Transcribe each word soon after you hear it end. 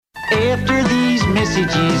After these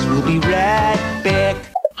messages, we'll be right back.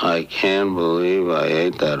 I can't believe I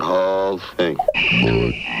ate that whole thing.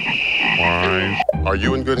 Are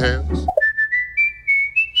you in good hands?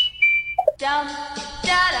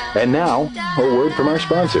 And now, a word from our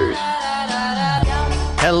sponsors.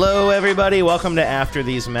 Hello, everybody. Welcome to After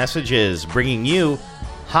These Messages, bringing you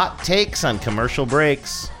hot takes on commercial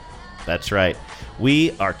breaks. That's right.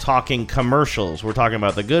 We are talking commercials. We're talking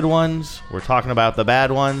about the good ones. We're talking about the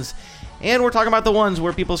bad ones. And we're talking about the ones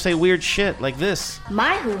where people say weird shit like this.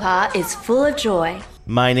 My hoo-ha is full of joy.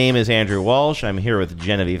 My name is Andrew Walsh. I'm here with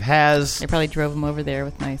Genevieve Has. I probably drove him over there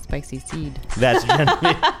with my spicy seed. That's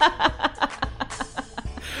Genevieve.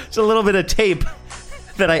 It's a little bit of tape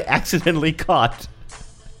that I accidentally caught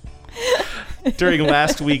during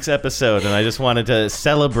last week's episode, and I just wanted to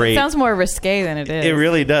celebrate. It sounds more risque than it is. It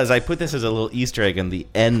really does. I put this as a little Easter egg in the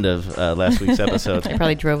end of last week's episode. I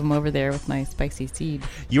probably drove him over there with my spicy seed.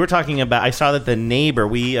 You were talking about, I saw that the neighbor,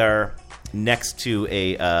 we are next to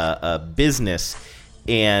a business,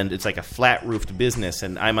 and it's like a flat-roofed business,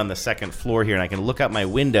 and I'm on the second floor here, and I can look out my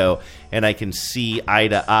window, and I can see eye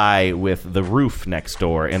to eye with the roof next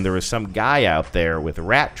door, and there was some guy out there with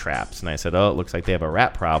rat traps, and I said, oh, it looks like they have a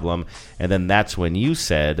rat problem, and then that's when you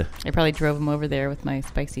said... I probably drove him over there with my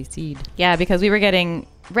spicy seed. Yeah, because we were getting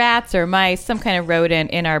rats or mice, some kind of rodent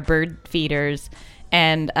in our bird feeders,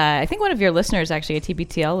 and I think one of your listeners, actually, a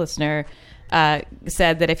TBTL listener,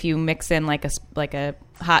 said that if you mix in like a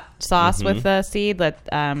hot sauce with the seed, that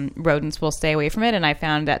rodents will stay away from it, and I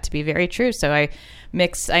found that to be very true. So I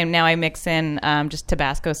mix in just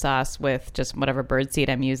Tabasco sauce with just whatever bird seed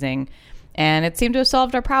I'm using, and it seemed to have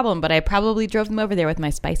solved our problem. But I probably drove them over there with my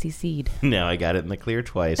spicy seed. No, I got it in the clear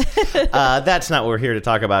twice. That's not what we're here to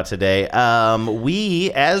talk about today.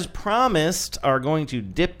 We, as promised, are going to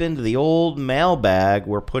dip into the old mailbag.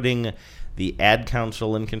 We're putting the Ad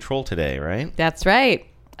Council in control today, right? That's right.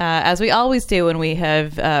 As we always do when we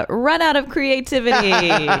have run out of creativity.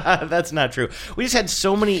 That's not true. We just had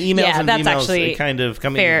so many emails and that's emails actually kind of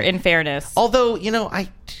coming in fairness. Although, I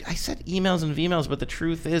said emails and emails, but the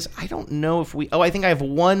truth is, I don't know if I think I have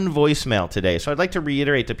one voicemail today. So I'd like to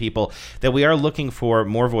reiterate to people that we are looking for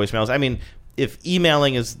more voicemails. I mean, if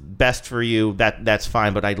emailing is best for you, that's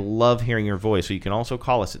fine, but I'd love hearing your voice. So you can also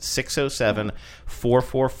call us at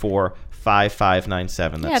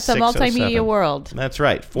 607-444-5597. That's it's a multimedia world. That's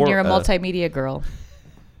right. You're a multimedia girl. Do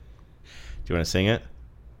you want to sing it?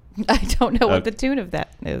 I don't know what the tune of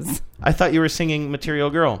that is. I thought you were singing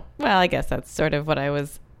Material Girl. Well, I guess that's sort of what I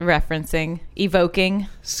was referencing, evoking.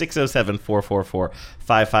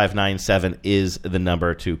 607-444-5597 is the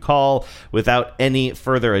number to call. Without any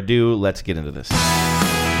further ado, let's get into this. Got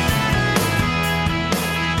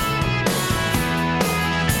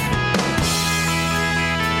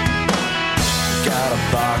a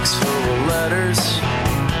box full of letters,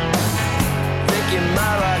 think you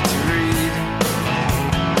might like to read.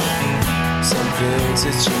 Some things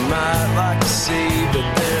that you might like to see,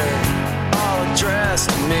 but they're all addressed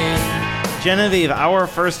to me. Genevieve, our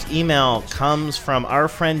first email comes from our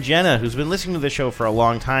friend Jenna, who's been listening to the show for a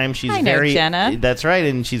long time. I know Jenna. That's right,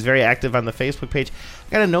 and she's very active on the Facebook page.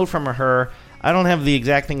 I got a note from her. I don't have the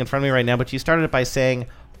exact thing in front of me right now, but she started it by saying,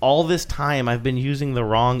 all this time I've been using the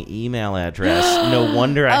wrong email address. No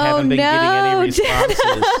wonder I haven't been getting any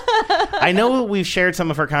responses. I know we've shared some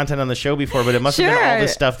of her content on the show before, but it must have been all the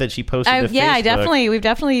stuff that she posted to Facebook. We've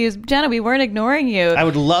definitely used Jenna. We weren't ignoring you. I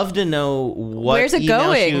would love to know what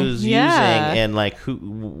email she was using and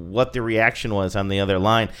what the reaction was on the other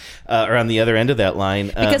line or on the other end of that line.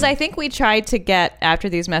 Because I think we tried to get After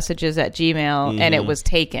These Messages at Gmail and it was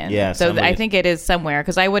taken. Yeah, so I think it is somewhere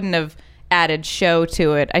because I wouldn't have added show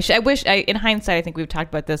to it. I wish, in hindsight, I think we've talked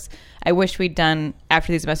about this. I wish we'd done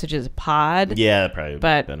After These Messages pod. Yeah, probably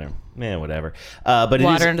better. Yeah, whatever. But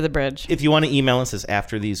water under the bridge. If you want to email us, it's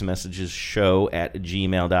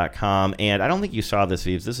afterthesemessageshow@gmail.com. And I don't think you saw this,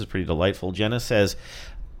 Vives. This is pretty delightful. Jenna says,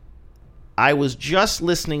 I was just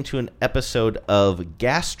listening to an episode of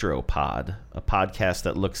Gastropod, a podcast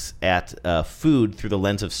that looks at food through the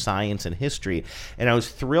lens of science and history, and I was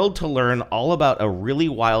thrilled to learn all about a really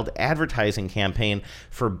wild advertising campaign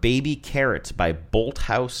for baby carrots by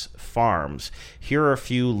Bolthouse Farms. Here are a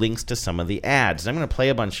few links to some of the ads. I'm going to play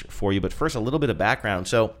a bunch for you, but first a little bit of background.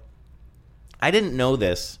 So I didn't know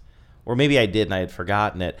this, or maybe I did and I had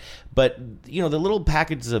forgotten it. But, the little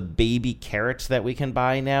packages of baby carrots that we can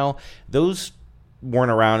buy now, those weren't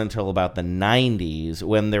around until about the 90s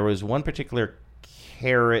when there was one particular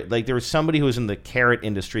carrot. Like, there was somebody who was in the carrot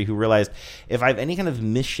industry who realized if I have any kind of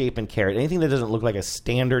misshapen carrot, anything that doesn't look like a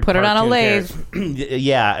standard put it on a lathe.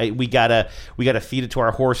 Yeah, we gotta feed it to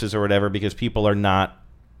our horses or whatever because people are not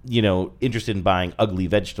interested in buying ugly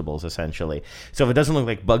vegetables, essentially. So if it doesn't look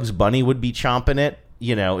like Bugs Bunny would be chomping it,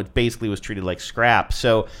 it basically was treated like scrap.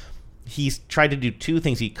 So he's tried to do two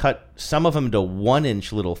things. He cut some of them to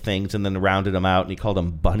 1-inch little things and then rounded them out, and he called them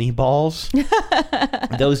bunny balls.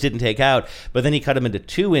 Those didn't take out. But then he cut them into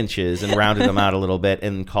 2 inches and rounded them out a little bit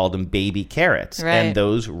and called them baby carrots. Right. And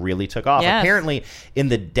those really took off. Yes. Apparently, in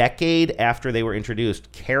the decade after they were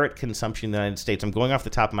introduced, carrot consumption in the United States, I'm going off the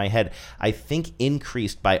top of my head, I think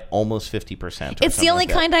increased by almost 50%. It's the only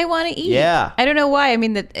kind I want to eat. Yeah. I don't know why. I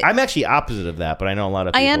mean, I'm actually opposite of that, but I know a lot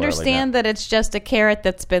of people I are understand like that it's just a carrot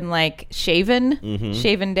that's been like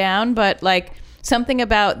shaven down, but like something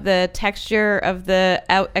about the texture of the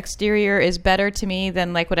exterior is better to me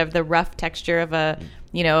than like whatever the rough texture of a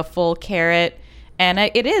full carrot. And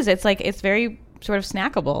it's very sort of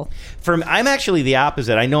snackable. I'm actually the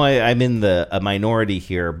opposite. I know I'm in a minority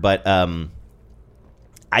here, but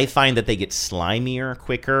I find that they get slimier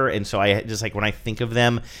quicker, and so I just like when I think of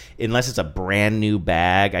them, unless it's a brand new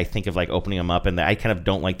bag, I think of like opening them up, and I kind of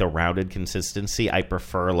don't like the rounded consistency. I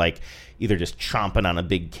prefer like either just chomping on a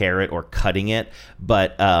big carrot or cutting it.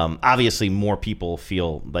 But obviously, more people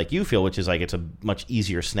feel like you feel, which is like it's a much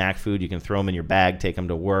easier snack food. You can throw them in your bag, take them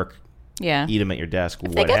to work. Yeah. Eat them at your desk.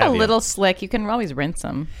 If they get a little slick, you can always rinse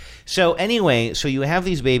them. So anyway, you have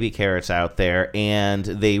these baby carrots out there, and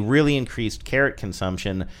they really increased carrot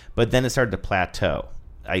consumption, but then it started to plateau.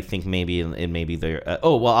 I think maybe they're...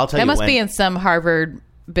 I'll tell you. That must be in some Harvard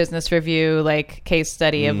Business Review like case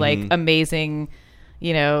study of like amazing,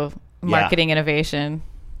 marketing innovation.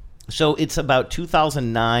 So it's about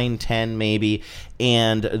 2009, 10 maybe,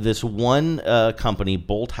 and this one company,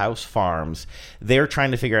 Bolthouse Farms, they're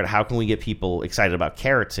trying to figure out how can we get people excited about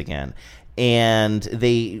carrots again. And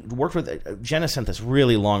they worked with Jenna sent this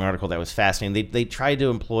really long article that was fascinating. They tried to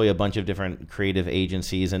employ a bunch of different creative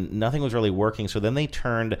agencies, and nothing was really working. So then they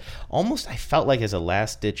turned almost, I felt like as a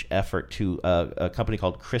last-ditch effort, to a company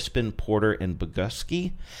called Crispin, Porter, and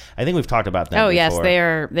Bogusky. I think we've talked about them before. Yes,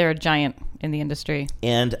 they're a giant in the industry.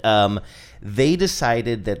 And they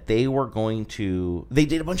decided that they were going to... They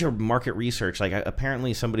did a bunch of market research. Like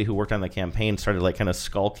apparently somebody who worked on the campaign started like kind of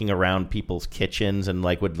skulking around people's kitchens and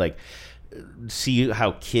like would like... see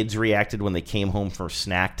how kids reacted when they came home for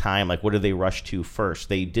snack time. Like, what did they rush to first?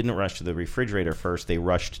 They didn't rush to the refrigerator first. They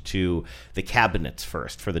rushed to the cabinets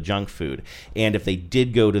first for the junk food. And if they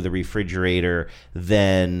did go to the refrigerator,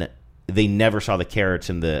 then they never saw the carrots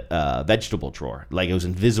in the vegetable drawer. Like, it was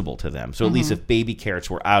invisible to them. So at least if baby carrots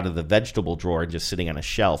were out of the vegetable drawer and just sitting on a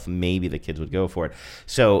shelf, maybe the kids would go for it.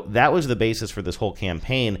 So that was the basis for this whole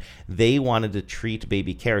campaign. They wanted to treat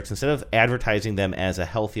baby carrots. Instead of advertising them as a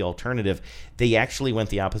healthy alternative, they actually went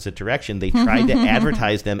the opposite direction. They tried to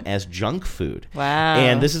advertise them as junk food. Wow.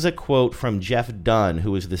 And this is a quote from Jeff Dunn,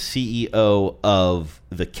 who is the CEO of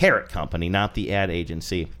the Carrot Company, not the ad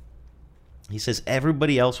agency. He says,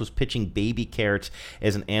 everybody else was pitching baby carrots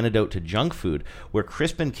as an antidote to junk food. Where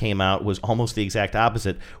Crispin came out was almost the exact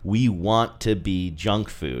opposite. We want to be junk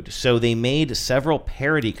food. So they made several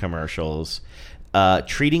parody commercials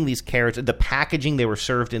treating these carrots. The packaging, they were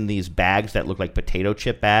served in these bags that looked like potato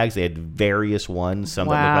chip bags. They had various ones. Some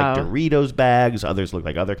that looked like Doritos bags. Others looked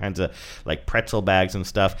like other kinds of like pretzel bags and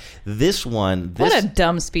stuff. This one... what a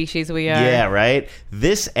dumb species we are. Yeah, right?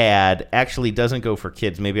 This ad actually doesn't go for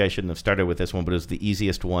kids. Maybe I shouldn't have started with this one, but it was the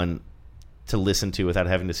easiest one to listen to without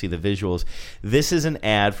having to see the visuals. This is an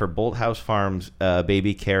ad for Bolthouse Farms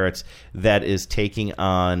baby carrots that is taking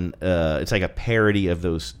on it's like a parody of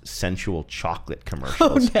those sensual chocolate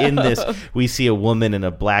commercials. In this, we see a woman in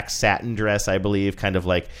a black satin dress, I believe, kind of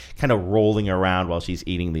rolling around while she's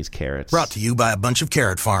eating these carrots. Brought to you by a bunch of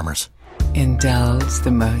carrot farmers. Indulge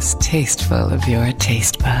the most tasteful of your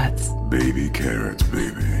taste buds. Baby carrots,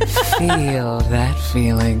 baby. Feel that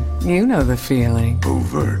feeling. You know the feeling.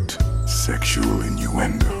 Overt sexual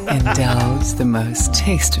innuendo. Indulge the most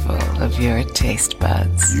tasteful of your taste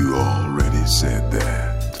buds. You already said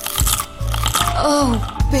that. Oh,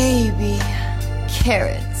 baby.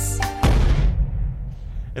 Carrots.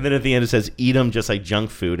 And then at the end it says, eat them just like junk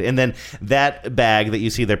food. And then that bag that you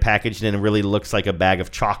see they're packaged in really looks like a bag of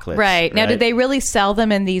chocolates. Right. Now, did they really sell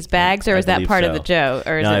them in these bags, or is that part of the joke?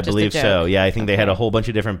 Or is no, it I just believe a joke? so. Yeah, I think they had a whole bunch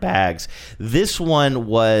of different bags. This one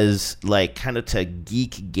was like kind of to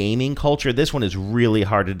geek gaming culture. This one is really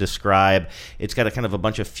hard to describe. It's got a kind of a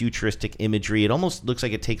bunch of futuristic imagery. It almost looks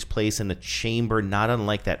like it takes place in a chamber, not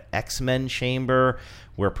unlike that X-Men chamber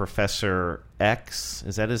where Professor X,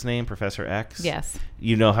 is that his name, Professor X? Yes.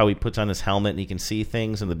 You know how he puts on his helmet and he can see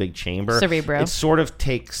things in the big chamber? Cerebro. It sort of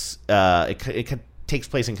takes, it takes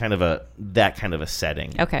place in kind of that kind of a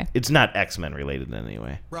setting. Okay. It's not X-Men related in any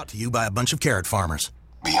way. Brought to you by a bunch of carrot farmers.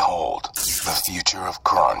 Be called The Future of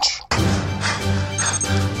Crunch.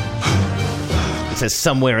 It says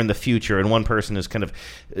somewhere in the future, and one person is kind of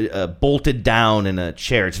bolted down in a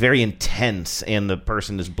chair. It's very intense, and the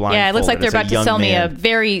person is blindfolded. Yeah, it looks like they're about to sell me a man.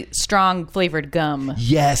 very strong flavored gum.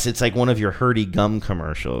 Yes, it's like one of your Herdy gum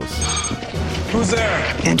commercials. Who's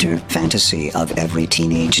there? Enter fantasy of every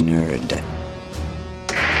teenage nerd.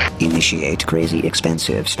 Initiate crazy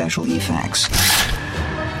expensive special effects.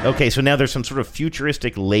 Okay, so now there's some sort of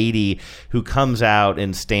futuristic lady who comes out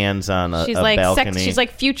and stands on a balcony. She's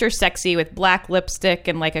like future sexy with black lipstick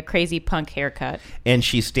and like a crazy punk haircut. And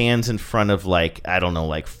she stands in front of like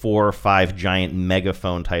 4 or 5 giant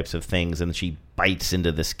megaphone types of things, and she bites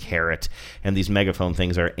into this carrot, and these megaphone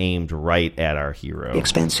things are aimed right at our hero.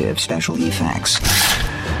 Expensive special effects.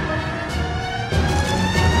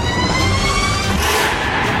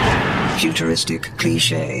 Futuristic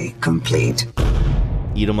cliche complete.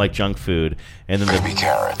 Eat them like junk food, and then Baby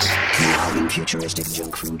carrots. Now in futuristic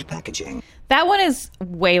junk food packaging. That one is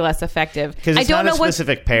way less effective. Because it's not a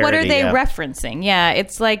specific parody. What are they yeah. referencing? Yeah,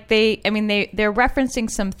 it's like they're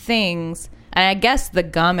referencing some things. And I guess the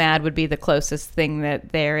gum ad would be the closest thing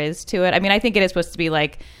that there is to it. I mean, I think it is supposed to be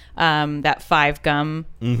like that 5 gum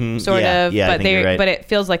sort of, yeah, but right. but it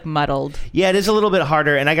feels like muddled. Yeah, it is a little bit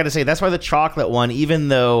harder, and I got to say that's why the chocolate one, even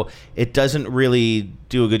though it doesn't really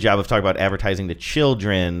do a good job of talking about advertising to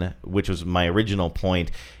children, which was my original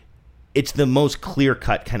point, it's the most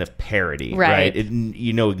clear-cut kind of parody, right?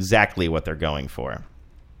 You know exactly what they're going for.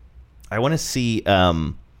 I want to see.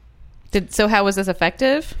 So how was this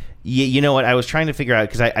effective? You know what? I was trying to figure out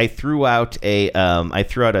because I threw out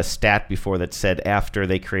a stat before that said after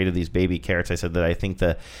they created these baby carrots, I said that I think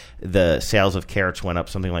the sales of carrots went up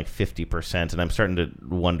something like 50%, and I'm starting to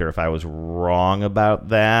wonder if I was wrong about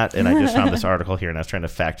that. And I just found this article here, and I was trying to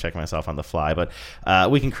fact check myself on the fly, but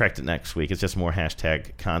we can correct it next week. It's just more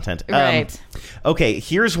hashtag content. Right. Okay,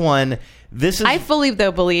 here's one. I fully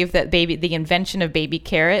believe that the invention of baby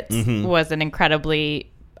carrots was an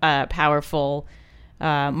incredibly powerful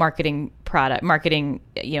marketing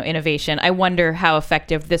innovation. I wonder how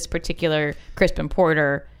effective this particular Crisp and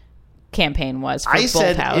Porter campaign was for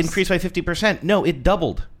said Bolthouse. Increased by 50%. No, it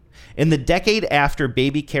doubled. In the decade after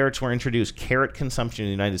baby carrots were introduced, carrot consumption in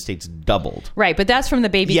the United States doubled. Right, but that's from the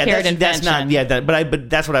baby carrot invention. But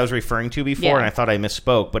that's what I was referring to before, and I thought I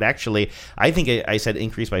misspoke. But actually, I think I said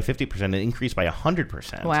increased by 50%. It increased by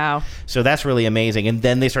 100%. Wow! So that's really amazing. And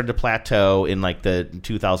then they started to plateau in like the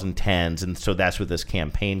 2010s, and so that's where this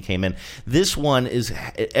campaign came in. This one is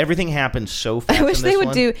everything happened so fast. I wish they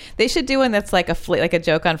would do. They should do one that's like a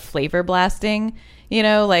joke on flavor blasting. You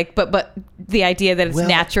know, like, but the idea that it's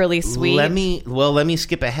naturally sweet. Let me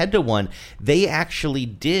skip ahead to one. They actually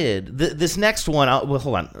did this next one.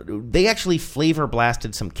 Hold on. They actually flavor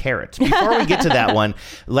blasted some carrots. Before we get to that one,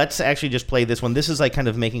 let's actually just play this one. This is like kind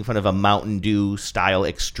of making fun of a Mountain Dew style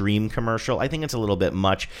extreme commercial. I think it's a little bit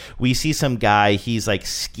much. We see some guy. He's like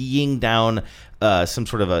skiing down some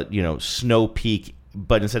sort of a snow peak,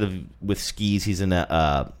 but instead of with skis, he's in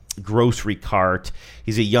a grocery cart.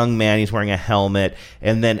 He's a young man. He's wearing a helmet.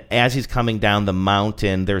 And then as he's coming down the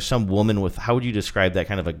mountain, there's some woman with, how would you describe that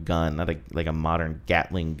kind of a gun? Not like a modern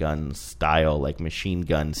Gatling gun style, like machine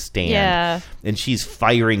gun stand. Yeah. And she's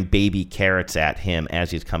firing baby carrots at him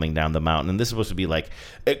as he's coming down the mountain. And this is supposed to be like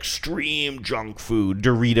extreme junk food.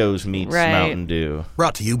 Doritos meets Mountain Dew.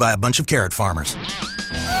 Brought to you by a bunch of carrot farmers. Baby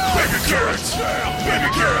carrots!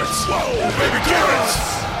 Baby carrots! Whoa! Baby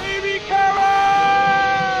carrots!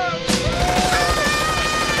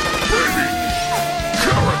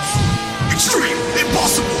 Extreme,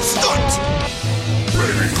 impossible, stunt!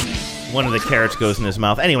 Baby. One of the carrots goes in his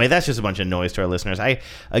mouth. Anyway, that's just a bunch of noise to our listeners. I,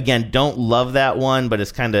 again, don't love that one, but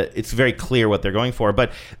it's very clear what they're going for.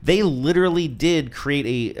 But they literally did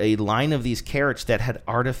create a line of these carrots that had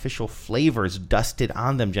artificial flavors dusted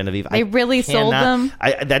on them, Genevieve. They really sold them?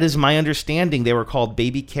 That is my understanding. They were called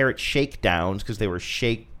baby carrot shakedowns because they would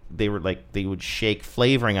shake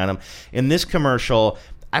flavoring on them. In this commercial,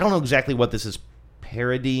 I don't know exactly what this is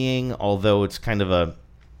parodying, although it's kind of a,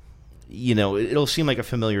 it'll seem like a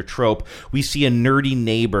familiar trope. We see a nerdy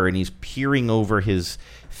neighbor, and he's peering over his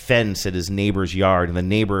fence at his neighbor's yard, and the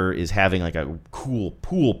neighbor is having like a cool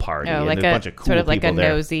pool party. Oh, and like a bunch of cool sort of like a people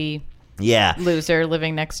there. nosy Yeah. loser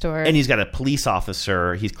living next door. And he's got a police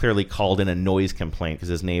officer. He's clearly called in a noise complaint because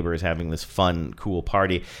his neighbor is having this fun, cool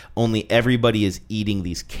party. Only everybody is eating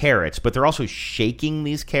these carrots, but they're also shaking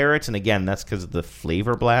these carrots. And again, that's because of the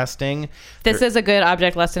flavor blasting. This is a good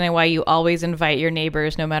object lesson in why you always invite your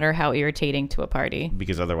neighbors, no matter how irritating, to a party.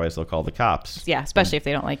 Because otherwise they'll call the cops. Yeah, especially if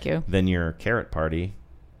they don't like you. Then your carrot party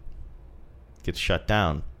gets shut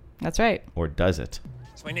down. That's right. Or does it?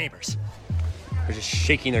 It's my neighbors. They're just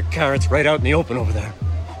shaking their carrots right out in the open over there.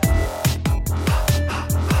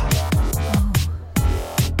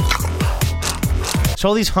 So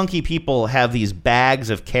all these hunky people have these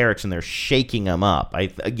bags of carrots and they're shaking them up. I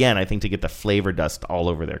think to get the flavor dust all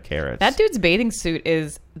over their carrots. That dude's bathing suit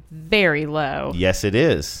is very low. Yes, it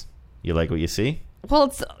is. You like what you see? Well,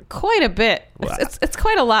 it's quite a bit. Well, it's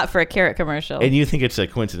quite a lot for a carrot commercial. And you think it's a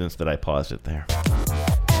coincidence that I paused it there.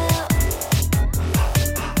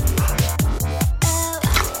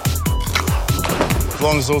 As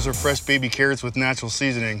long as those are fresh baby carrots with natural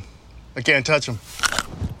seasoning, I can't touch them.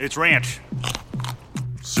 It's ranch.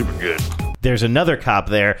 Super good. There's another cop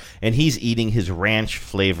there, and he's eating his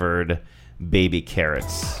ranch-flavored baby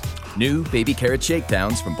carrots. New baby carrot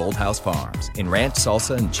shakedowns from Bolthouse Farms in ranch,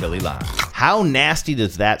 salsa, and chili lime. How nasty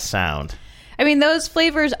does that sound? I mean, those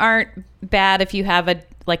flavors aren't bad if you have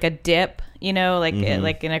a dip, you know, like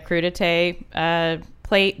like in a crudité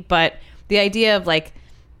plate. But the idea of like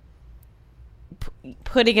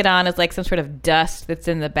putting it on as like some sort of dust that's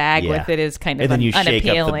in the bag with it is kind of and then you unappealing.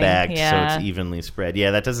 shake up the bag so it's evenly spread.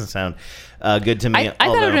 Yeah, that doesn't sound good to me. I thought it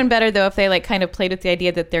would have been better though if they like kind of played with the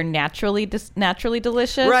idea that they're naturally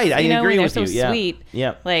delicious. Right, I agree with you. They're so sweet.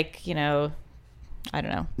 Yeah, like I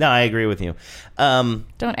don't know. No, I agree with you.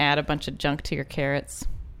 Don't add a bunch of junk to your carrots.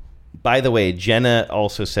 By the way, Jenna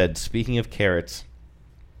also said, speaking of carrots,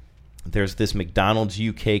 there's this McDonald's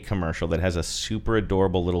UK commercial that has a super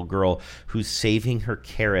adorable little girl who's saving her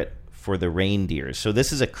carrot for the reindeers. So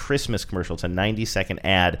this is a Christmas commercial. It's a 90-second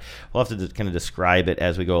ad. We'll have to kind of describe it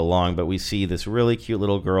as we go along, but we see this really cute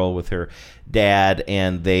little girl with her dad,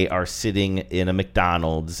 and they are sitting in a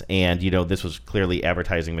McDonald's, and, this was clearly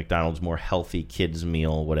advertising McDonald's more healthy kids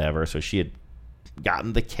meal, whatever. So she had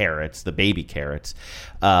gotten the carrots, the baby carrots,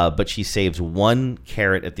 but she saves one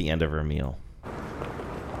carrot at the end of her meal.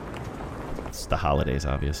 It's the holidays,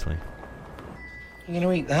 obviously. You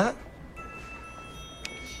gonna eat that?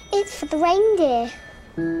 It's for the reindeer.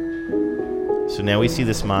 So now we see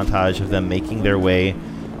this montage of them making their way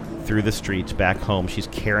through the streets back home. She's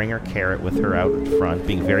carrying her carrot with her out in front,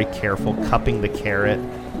 being very careful, cupping the carrot,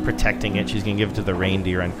 protecting it. She's going to give it to the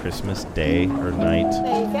reindeer on Christmas Day or night.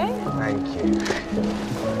 There you go. Thank you.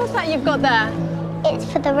 What's that you've got there?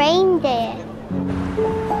 It's for the reindeer.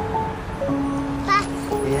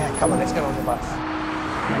 Yeah, come on, let's get on the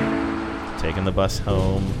bus. Taking the bus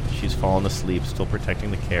home. She's fallen asleep, still protecting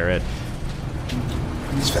the carrot.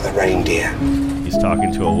 It's for the reindeer. He's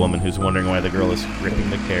talking to a woman who's wondering why the girl is gripping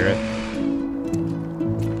the carrot.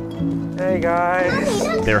 Hey,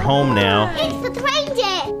 guys. They're home now. It's for the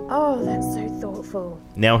reindeer. Oh, that's so thoughtful.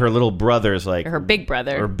 Now her little brother's like... Her big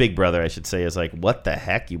brother. Or big brother, I should say, is like, what the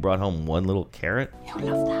heck? You brought home one little carrot? He'll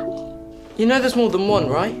love that. You know there's more than one,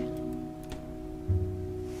 right?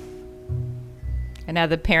 And now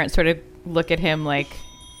the parents sort of look at him like,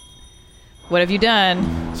 what have you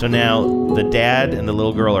done? So now the dad and the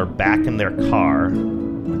little girl are back in their car,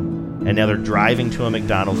 and now they're driving to a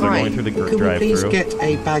McDonald's. They're going through the drive-thru. Could we please get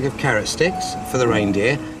a bag of carrot sticks for the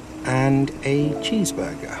reindeer and a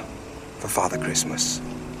cheeseburger for Father Christmas?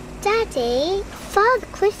 Daddy, Father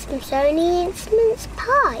Christmas only eats mince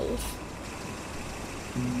pies.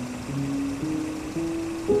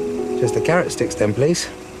 Just the carrot sticks then, please.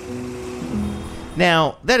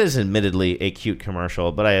 Now, that is admittedly a cute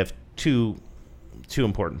commercial, but I have two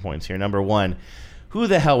important points here. Number one, who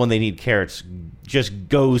the hell, when they need carrots, just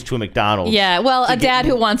goes to a McDonald's? Yeah, well, a dad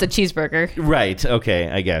who wants a cheeseburger. Right, okay,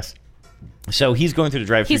 I guess. So he's going through the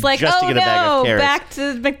drive-thru He's like, just to get a bag of carrots. Back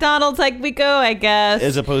to McDonald's like we go, I guess.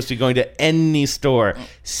 As opposed to going to any store.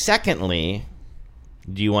 Secondly,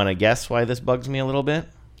 do you want to guess why this bugs me a little bit?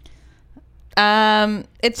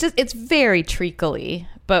 It's very treacly.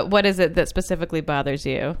 But what is it that specifically bothers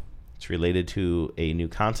you? It's related to a new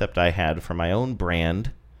concept I had for my own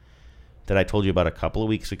brand that I told you about a couple of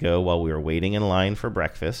weeks ago while we were waiting in line for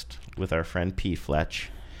breakfast with our friend P.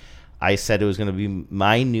 Fletch. I said it was going to be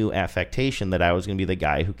my new affectation that I was going to be the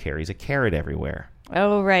guy who carries a carrot everywhere.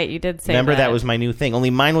 Oh, right. You did say Remember, that was my new thing.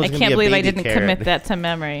 Only mine was going to be a baby carrot. I can't believe I didn't commit that to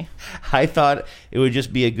memory. I thought it would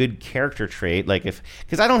just be a good character trait.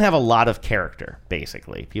 Because I don't have a lot of character,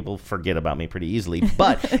 basically. People forget about me pretty easily.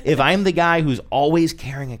 But if I'm the guy who's always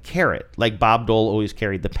carrying a carrot, like Bob Dole always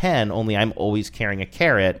carried the pen, only I'm always carrying a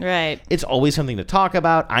carrot. Right. It's always something to talk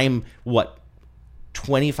about. I'm,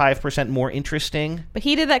 25% more interesting? But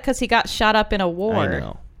he did that because he got shot up in a war. I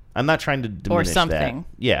know. I'm not trying to diminish or something. That.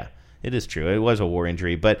 Yeah. It is true. It was a war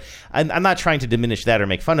injury, but I'm not trying to diminish that or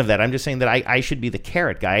make fun of that. I'm just saying that I should be the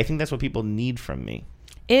carrot guy. I think that's what people need from me.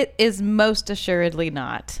 It is most assuredly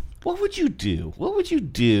not. What would you do? What would you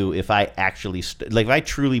do if I actually if I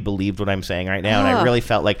truly believed what I'm saying right now, and I really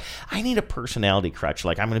felt like I need a personality crutch,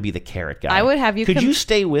 like I'm going to be the carrot guy? I would have you. Could you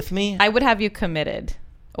stay with me? I would have you committed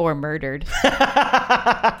or murdered.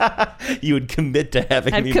 You would commit to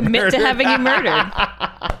having me murdered. I'd commit to having you murdered.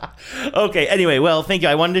 Okay. Anyway, well, thank you.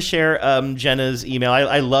 I wanted to share Jenna's email.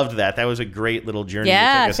 I loved that. That was a great little journey.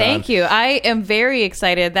 Yeah, you took us thank on. you. I am very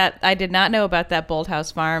excited that I did not know about that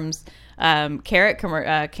Bolthouse Farms carrot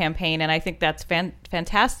campaign, and I think that's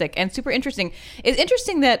fantastic and super interesting. It's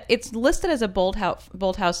interesting that it's listed as a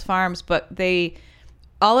Bolthouse Farms, but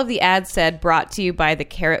all of the ads said brought to you by the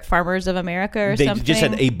Carrot Farmers of America or something. They just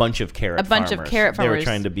had a bunch of carrot farmers. Of carrot farmers. They were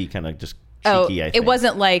trying to be kind of just cheeky, I think. It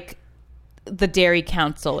wasn't like the Dairy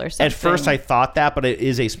Council or something. At first I thought that, but it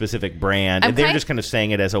is a specific brand. And they're just kind of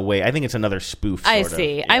saying it as a way. I think it's another spoof, sort I of.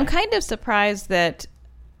 see. Yeah. I'm kind of surprised that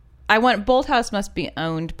Bolthouse must be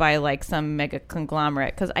owned by like some mega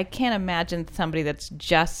conglomerate, because I can't imagine somebody that's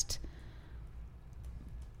just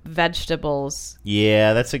vegetables.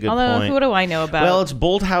 Yeah, that's a good point. What do I know about? Well, it's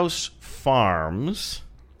Bolthouse Farms.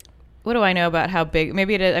 What do I know about how big?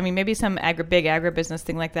 Maybe it is. I mean, maybe some big agribusiness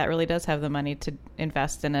thing like that really does have the money to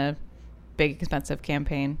invest in a big, expensive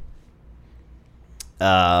campaign.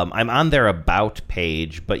 I'm on their about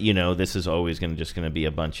page, but this is always going to be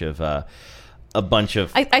a bunch of.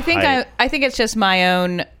 I think it's just my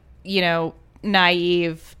own,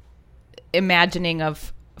 naive imagining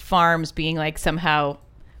of farms being like somehow,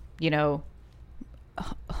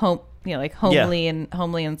 homely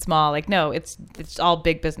and small. Like, no, it's all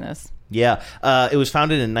big business. Yeah, it was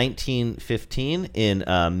founded in 1915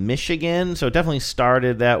 in Michigan, so it definitely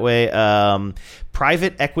started that way.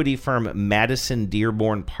 Private equity firm Madison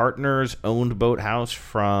Dearborn Partners owned Bolthouse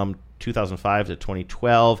from 2005 to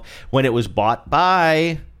 2012, when it was bought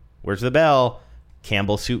by, where's the bell,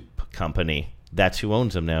 Campbell Soup Company. That's who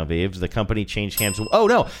owns them now, Vives. The company changed hands. Oh,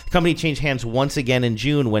 no. The company changed hands once again in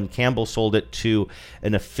June when Campbell sold it to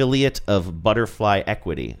an affiliate of Butterfly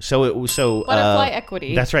Equity. Butterfly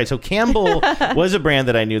Equity. That's right. So Campbell was a brand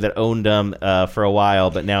that I knew that owned them for a while,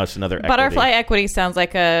 but now it's another equity. Butterfly Equity sounds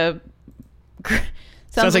like a...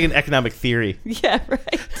 Sounds like an economic theory. Yeah,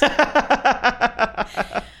 right.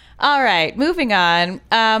 All right, moving on.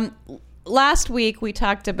 Last week we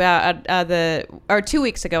talked about 2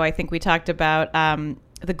 weeks ago, I think we talked about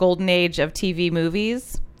the golden age of TV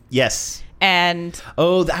movies. Yes. And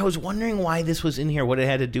I was wondering why this was in here, what it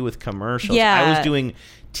had to do with commercials. Yeah. I was doing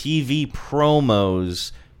TV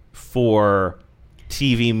promos for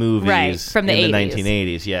TV movies from the 80s.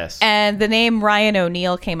 1980s, yes. And the name Ryan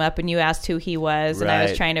O'Neal came up, and you asked who he was, and I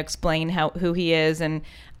was Right. trying to explain who he is. And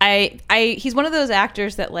he's one of those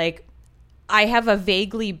actors that, like, I have a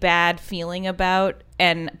vaguely bad feeling about,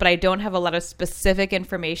 but I don't have a lot of specific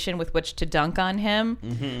information with which to dunk on him.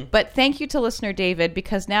 Mm-hmm. But thank you to listener David,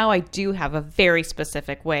 because now I do have a very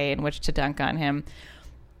specific way in which to dunk on him.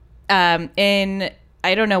 I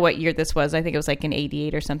don't know what year this was. I think it was like in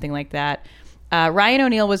 88 or something like that. Ryan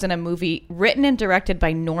O'Neal was in a movie written and directed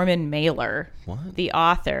by Norman Mailer, the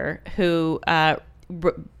author, who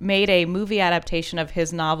made a movie adaptation of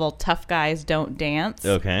his novel Tough Guys Don't Dance.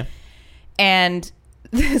 Okay. And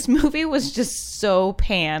this movie was just so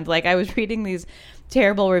panned. Like, I was reading these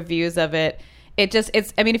terrible reviews of it.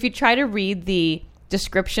 I mean, if you try to read the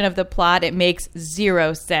description of the plot, it makes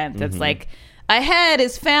zero sense. Mm-hmm. It's like, a head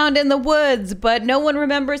is found in the woods, but no one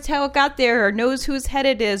remembers how it got there or knows whose head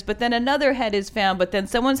it is. But then another head is found, but then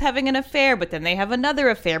someone's having an affair, but then they have another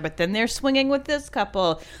affair, but then they're swinging with this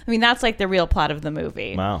couple. I mean, that's like the real plot of the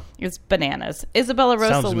movie. Wow. It's bananas. Isabella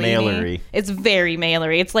Rossellini. Sounds mailery. It's very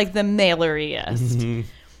mailery. It's like the maileriest.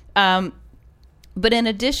 But in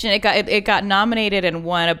addition, it got nominated and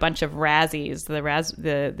won a bunch of Razzies,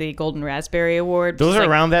 the Golden Raspberry Award. Those are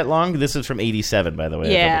around that long? This is from 87, by the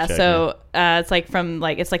way. Yeah, so it's like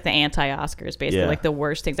it's like the anti-Oscars, basically, Yeah. like the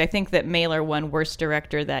worst things. I think that Mailer won Worst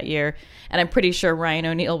Director that year, and I'm pretty sure Ryan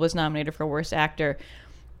O'Neal was nominated for Worst Actor.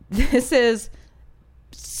 This is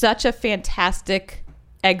such a fantastic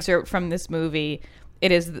excerpt from this movie.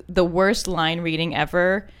 It is the worst line reading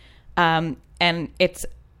ever, and it's...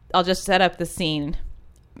 I'll just set up the scene.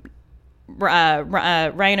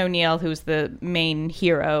 Ryan O'Neal, who's the main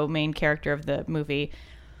character of the movie,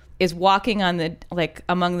 is walking on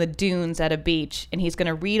among the dunes at a beach, and he's going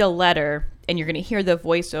to read a letter, and you're going to hear the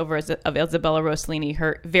voiceover of Isabella Rossellini,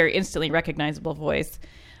 her very instantly recognizable voice,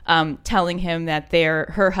 telling him that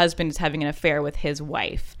her husband is having an affair with his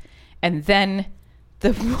wife. And then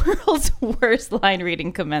the world's worst line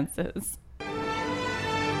reading commences.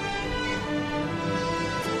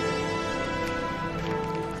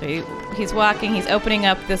 So he's walking, he's opening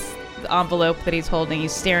up this envelope that he's holding.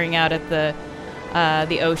 He's staring out at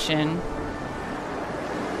the ocean.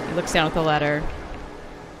 He looks down at the letter.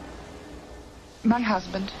 My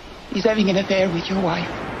husband is having an affair with your wife.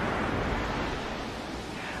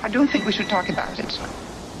 I don't think we should talk about it.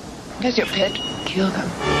 Does your pet kill them?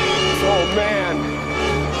 Oh, man.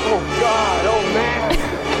 Oh, God. Oh, man.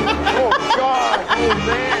 Oh, God. Oh,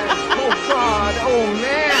 man. Oh, God. Oh,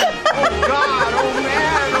 man. Oh, God. Oh,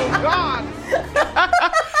 man. Oh, God.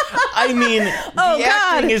 I mean, the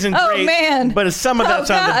acting isn't great, man. but some of that's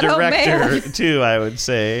on the director, too, I would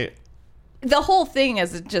say. The whole thing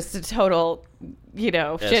is just a total,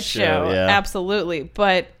 shit show. Yeah. Absolutely.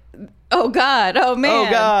 But, oh, God. Oh, man. Oh,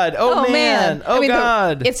 God. Oh, man. Oh,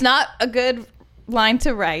 God. It's not a good line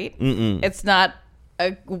to write. Mm-mm. It's not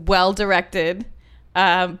a well-directed,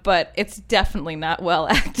 but it's definitely not well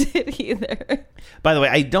acted either. By the way,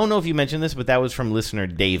 I don't know if you mentioned this, but that was from listener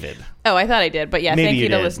David. Oh, I thought I did. But yeah, Maybe thank you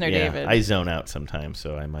to did. listener Yeah. David. I zone out sometimes,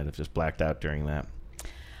 so I might have just blacked out during that.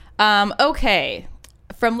 Okay.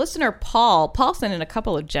 From listener Paul sent in a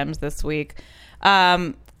couple of gems this week.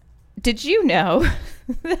 Did you know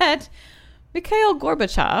that Mikhail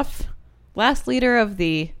Gorbachev, last leader of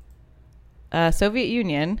the Soviet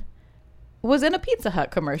Union, was in a Pizza Hut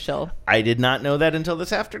commercial? I did not know that until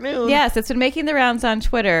this afternoon. Yes, it's been making the rounds on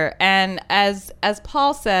Twitter. And as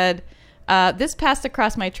Paul said, this passed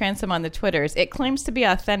across my transom on the Twitters. It claims to be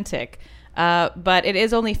authentic, but it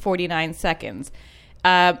is only 49 seconds.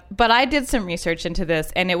 But I did some research into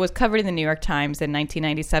this, and it was covered in the New York Times in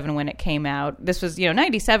 1997 when it came out. This was,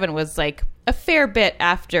 97 was like a fair bit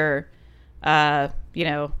after, the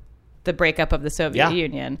breakup of the Soviet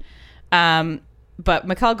Union. But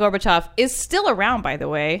Mikhail Gorbachev is still around, by the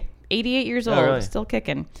way. 88 years old, really? Still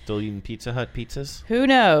kicking. Still eating Pizza Hut pizzas? Who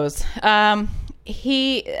knows? I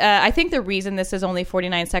think the reason this is only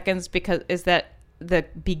 49 seconds is that the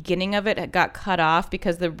beginning of it got cut off,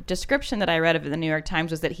 because the description that I read of the New York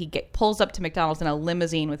Times was that he pulls up to McDonald's in a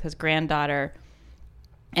limousine with his granddaughter,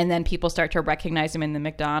 and then people start to recognize him in the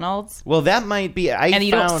McDonald's. Well, that might be.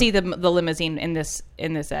 You don't see the limousine in this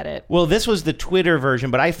edit. Well, this was the Twitter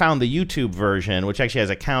version, but I found the YouTube version, which actually has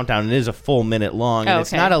a countdown and is a full minute long. And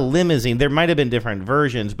it's not a limousine. There might have been different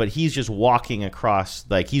versions, but he's just walking across,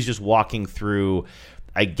 he's just walking through,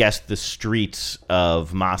 I guess, the streets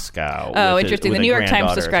of Moscow. Oh, interesting. The New York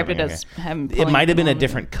Times described it as him pulling. It might have been a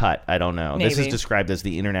different cut. I don't know. Maybe. This is described as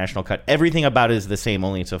the international cut. Everything about it is the same,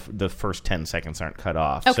 only the first 10 seconds aren't cut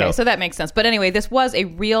off. Okay, so that makes sense. But anyway, this was a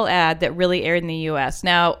real ad that really aired in the U.S.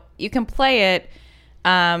 Now, you can play it.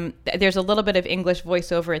 There's a little bit of English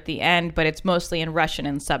voiceover at the end, but it's mostly in Russian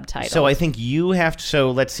and subtitles. So I think you have to...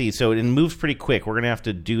 So let's see. So it moves pretty quick. We're going to have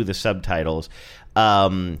to do the subtitles.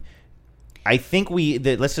 I think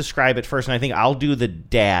let's describe it first, and I think I'll do the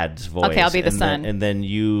dad's voice. Okay, I'll be the son. And then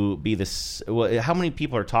you be the... Well, how many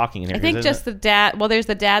people are talking in here? I think just the dad. Well, there's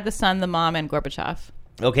the dad, the son, the mom, and Gorbachev.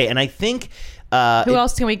 Okay, and I think... Who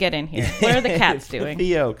else can we get in here? What are the cats doing?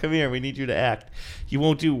 Theo, come here. We need you to act. You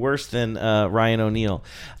won't do worse than Ryan O'Neal.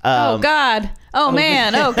 Oh, God. Oh,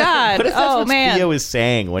 man. Oh, God. But if that's what man. Theo is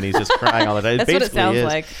saying when he's just crying all the time. That's what it sounds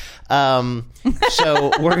like.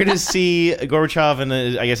 So we're going to see Gorbachev and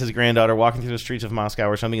I guess his granddaughter walking through the streets of Moscow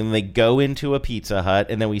or something, and then they go into a Pizza Hut,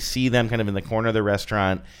 and then we see them kind of in the corner of the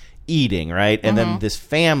restaurant eating, right? And then this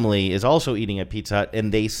family is also eating at Pizza Hut,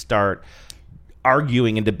 and they start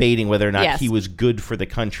arguing and debating whether or not he was good for the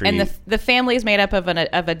country. And the family is made up of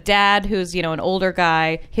a dad who's an older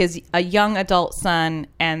guy, a young adult son,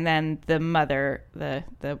 and then the mother, the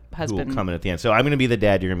husband. Who will come in at the end. So I'm going to be the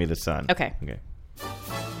dad. You're going to be the son. Okay.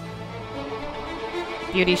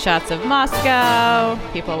 Beauty shots of Moscow.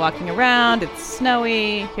 People walking around. It's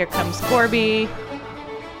snowy. Here comes Gorby.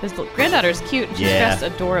 His granddaughter's cute. She's dressed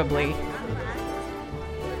adorably.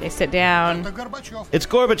 They sit down. It's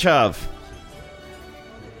Gorbachev.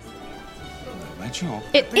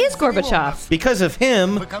 It is Gorbachev. Because of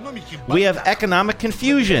him, we have economic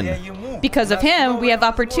confusion. Because of him, we have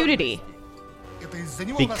opportunity.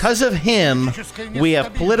 Because of him, we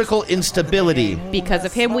have political instability. Because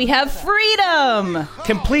of him, we have freedom.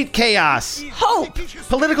 Complete chaos. Hope.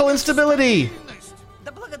 Political instability.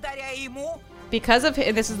 Because of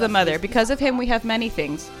him, this is the mother. Because of him, we have many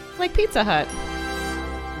things, like Pizza Hut.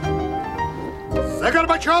 Hail to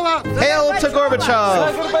Gorbachev! Hail to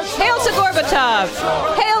Gorbachev!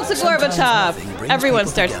 Hail to Gorbachev! Everyone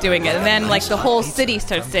starts doing it, and then the whole city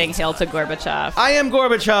starts saying "Hail to Gorbachev." I am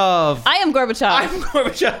Gorbachev. I am Gorbachev. I'm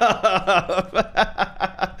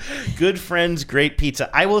Gorbachev. Good friends, great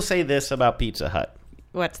pizza. I will say this about Pizza Hut.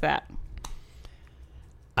 What's that?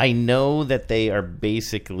 I know that they are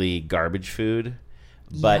basically garbage food,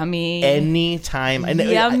 But yummy. anytime, and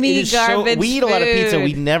yummy it is garbage we eat a lot of pizza. food.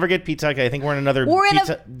 We never get pizza. I think we're in another We're in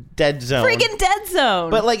pizza dead zone. Friggin' dead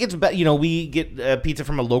zone. But like it's we get pizza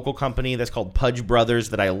from a local company that's called Pudge Brothers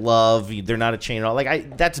that I love. They're not a chain at all.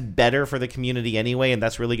 Like that's better for the community anyway, and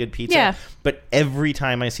that's really good pizza. Yeah. But every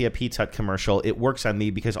time I see a Pizza Hut commercial, it works on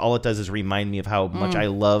me because all it does is remind me of how much I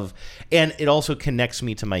love, and it also connects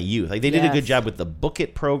me to my youth. Like they did a good job with the Book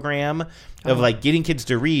It program of like getting kids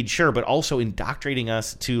to read, sure, but also indoctrinating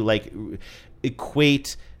us to like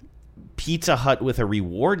equate Pizza Hut with a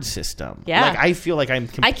reward system. Yeah. Like I feel like I'm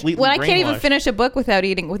completely I can't even brainwashed. finish a book without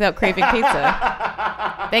craving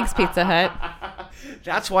pizza. Thanks, Pizza Hut.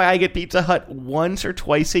 That's why I get Pizza Hut once or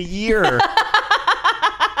twice a year.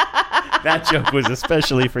 That joke was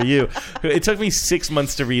especially for you. It took me 6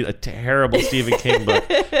 months to read a terrible Stephen King book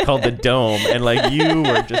called The Dome, and like you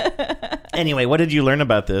were just... Anyway, what did you learn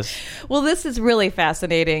about this? Well, this is really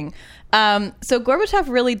fascinating. So Gorbachev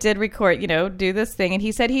really did do this thing, and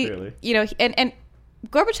he said and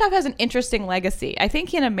Gorbachev has an interesting legacy. I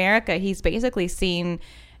think in America, he's basically seen,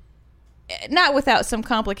 not without some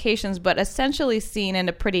complications, but essentially seen in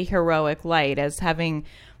a pretty heroic light as having,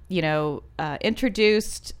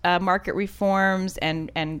 introduced market reforms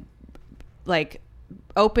and like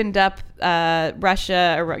opened up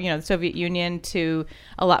Russia, or the Soviet Union, to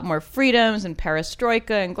a lot more freedoms and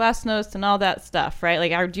perestroika and glasnost and all that stuff, right?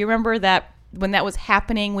 Like, do you remember that when that was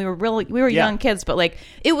happening? We were young kids, but like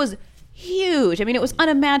it was huge. I mean, it was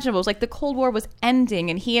unimaginable. It was like the Cold War was ending,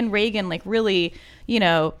 and he and Reagan like really,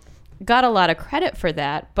 got a lot of credit for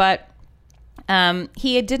that. But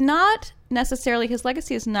he did not necessarily. His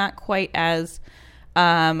legacy is not quite as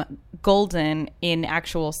golden in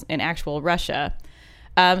actual Russia.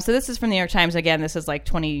 So this is from the New York Times. Again, this is like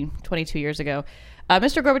 22 years ago.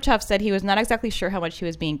 Mr. Gorbachev said he was not exactly sure how much he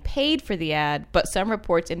was being paid for the ad, but some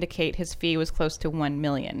reports indicate his fee was close to $1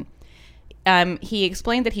 million. He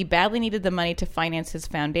explained that he badly needed the money to finance his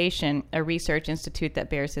foundation, a research institute that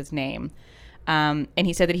bears his name. And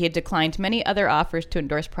he said that he had declined many other offers to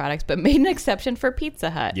endorse products, but made an exception for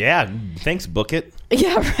Pizza Hut. Yeah, thanks, Book It.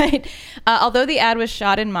 Yeah, right. Although the ad was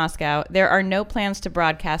shot in Moscow, there are no plans to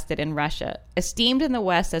broadcast it in Russia. Esteemed in the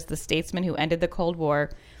West as the statesman who ended the Cold War,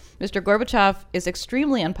 Mr. Gorbachev is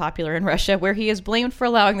extremely unpopular in Russia, where he is blamed for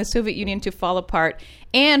allowing the Soviet Union to fall apart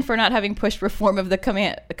and for not having pushed reform of the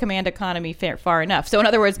command economy far enough. So in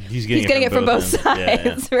other words, he's getting it from both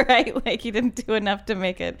sides, yeah. Right? Like he didn't do enough to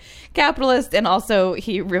make it capitalist, and also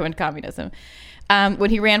he ruined communism.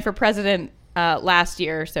 When he ran for president last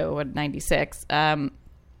year, so in 96,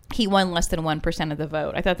 he won less than 1% of the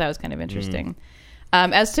vote. I thought that was kind of interesting.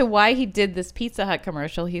 As to why he did this Pizza Hut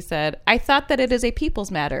commercial, he said, "I thought that it is a people's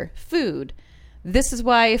matter. Food. This is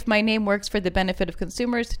why, if my name works for the benefit of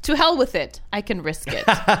consumers, to hell with it. I can risk it."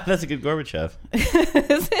 That's a good Gorbachev. To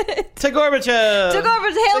Gorbachev! To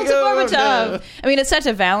Gorbachev! Hail to Gorbachev! I mean, it's such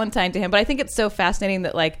a Valentine to him, but I think it's so fascinating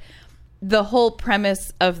that, like, the whole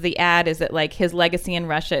premise of the ad is that like his legacy in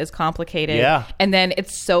Russia is complicated, and then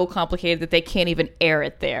it's so complicated that they can't even air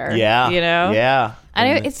it there. Yeah,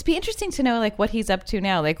 And it's be interesting to know like what he's up to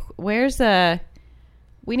now. Like, where's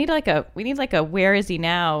we need like a where is he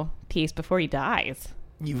now piece before he dies.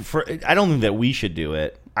 I don't think that we should do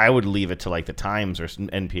it. I would leave it to like the Times or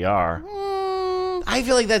NPR. I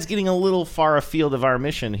feel like that's getting a little far afield of our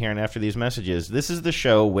mission here and after these messages. This is the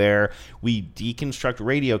show where we deconstruct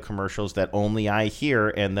radio commercials that only I hear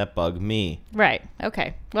and that bug me. Right.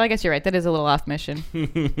 Okay. Well, I guess you're right. That is a little off mission.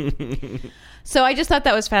 So I just thought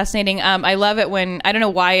that was fascinating. I love it when, I don't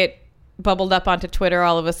know why it bubbled up onto Twitter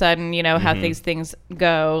all of a sudden, how these things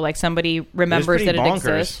go. Like somebody remembers that it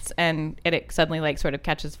exists and it suddenly like sort of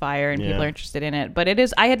catches fire and people are interested in it. But it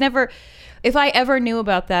is, if I ever knew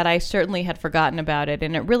about that, I certainly had forgotten about it.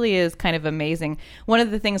 And it really is kind of amazing. One of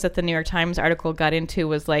the things that the New York Times article got into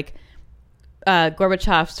was like,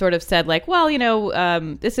 Gorbachev sort of said like, well,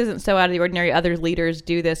 this isn't so out of the ordinary. Other leaders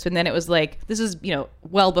do this. And then it was like, this is,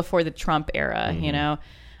 well before the Trump era,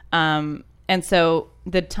 and so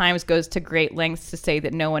the Times goes to great lengths to say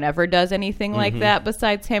that no one ever does anything like that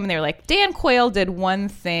besides him. And they're like, Dan Quayle did one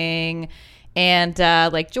thing. And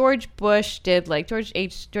like George Bush did, like George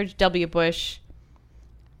W. Bush.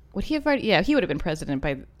 Would he have already? Yeah, he would have been president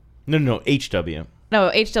by. No, H.W.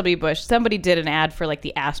 No, H.W. Bush. Somebody did an ad for like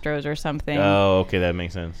the Astros or something. Oh, okay, that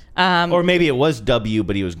makes sense. Or maybe it was W,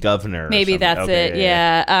 but he was governor. Maybe that's it.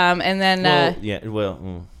 Yeah. And then.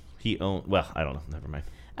 He owned. Well, I don't know. Never mind.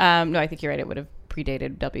 No, I think you're right. It would have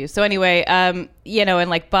predated W. So anyway, and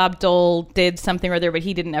like Bob Dole did something or other, but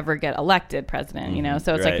he didn't ever get elected president,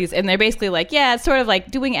 So it's like these, and they're basically like, yeah, it's sort of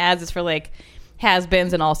like doing ads is for like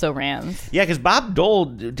has-beens and also rans. Yeah, because Bob Dole,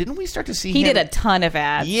 didn't we start to see He him? did a ton of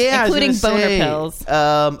ads, Yeah, including boner pills.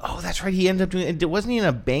 That's right. He ended up doing. Wasn't he in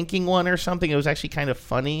a banking one or something? It was actually kind of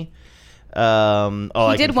funny.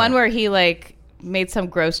 He did one where he made some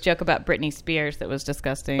gross joke about Britney Spears that was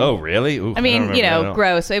disgusting. Oh, really? Ooh, I mean,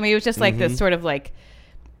 gross. I mean, it was just like this sort of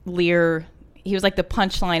leer. He was like the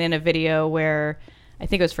punchline in a video where I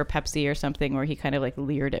think it was for Pepsi or something, where he kind of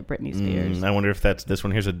leered at Britney Spears. I wonder if that's this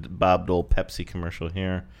one. Here's a Bob Dole Pepsi commercial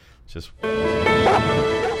here. Just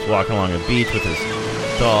walking along a beach with his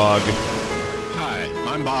dog. Hi,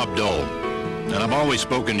 I'm Bob Dole, and I've always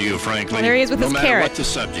spoken to you frankly. Well, there he is with no his matter carrot. what the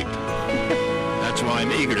subject. That's why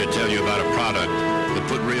I'm eager to tell you about a product that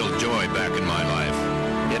put real joy back in my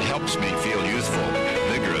life. It helps me feel youthful,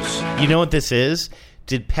 vigorous. You know what this is?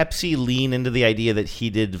 Did Pepsi lean into the idea that he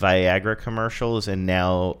did Viagra commercials and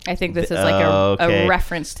now... I think this is a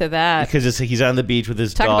reference to that. Because he's on the beach with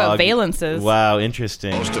his dog. Talk about valences. Wow,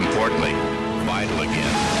 interesting. Most importantly, vital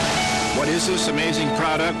again. What is this amazing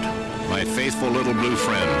product? My faithful little blue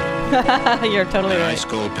friend. You're totally right. Ice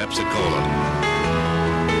cold Pepsi Cola.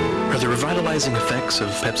 Are the revitalizing effects of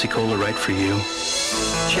Pepsi Cola right for you?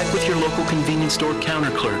 Check with your local convenience store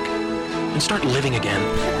counter clerk and start living again.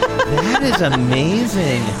 That is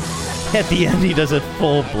amazing. At the end, he does a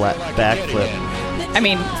full backflip. I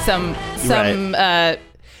mean, some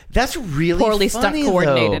that's really poorly funny, stunt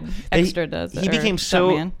coordinated though. extra does. He became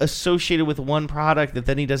so associated with one product that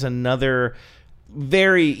then he does another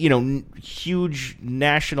very, huge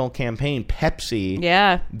national campaign, Pepsi.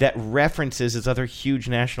 Yeah. That references his other huge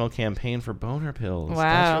national campaign for boner pills. Wow.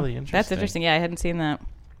 That's really interesting. That's interesting. Yeah, I hadn't seen that.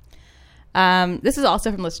 This is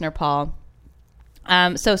also from listener Paul.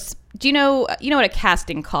 So do you know what a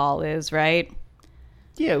casting call is, right?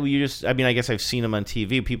 Yeah, well, I guess I've seen them on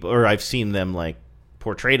TV. I've seen them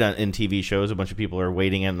portrayed in TV shows. A bunch of people are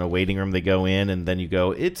waiting in a waiting room. They go in, and then you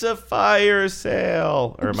go, "It's a fire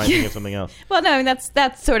sale," or am I thinking of something else? Well, no, I mean, that's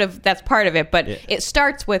part of it. But it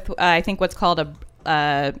starts with I think what's called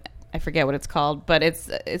I forget what it's called, but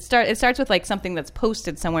it starts with something that's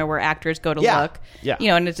posted somewhere where actors go to look. Yeah.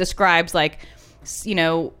 And it describes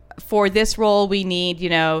for this role we need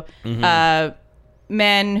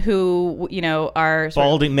men who are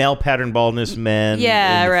balding, male pattern baldness men.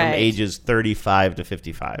 Yeah, right. From ages 35 to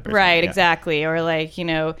 55. Right, exactly. Or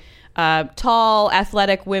tall,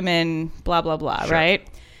 athletic women. Blah blah blah. Sure. Right.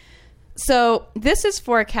 So this is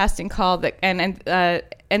for a casting call that,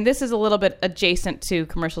 and this is a little bit adjacent to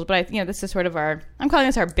commercials, but this is sort of I'm calling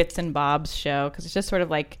this our Bits and Bobs show because it's just sort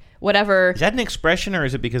of whatever. Is that an expression or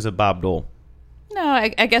is it because of Bob Dole? No, I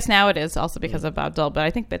guess now it is also because of Bob Dole, but I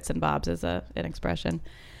think Bits and Bobs is an expression.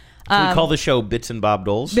 So we call the show Bits and Bob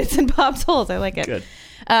Doles? Bits and Bob Doles. I like it.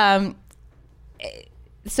 Good.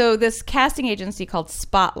 So this casting agency called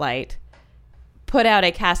Spotlight put out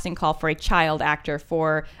a casting call for a child actor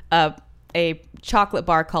for a chocolate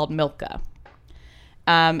bar called Milka.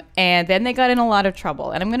 And then they got in a lot of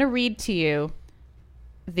trouble. And I'm going to read to you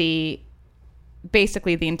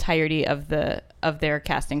basically the entirety of their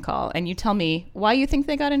casting call, and you tell me why you think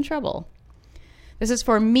they got in trouble. This is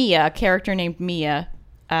for Mia, a character named Mia,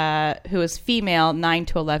 who is female, 9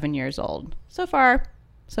 to 11 years old. So far,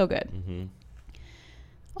 so good. Mm-hmm.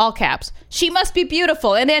 All caps. She must be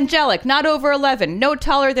beautiful and angelic, not over 11, no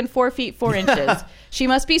taller than 4 feet 4 inches. She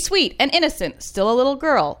must be sweet and innocent, still a little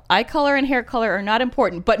girl. Eye color and hair color are not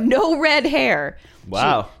important, but no red hair.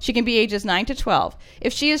 Wow. She can be ages 9 to 12.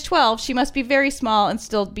 If she is 12, she must be very small and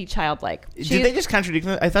still be childlike. Did they just contradict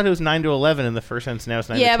them? I thought it was 9 to 11 in the first sentence. Now it's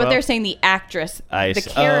 9 to 12. Yeah, but they're saying the actress, the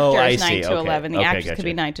character is 9 to 11. The actress could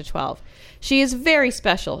be 9 to 12. She is very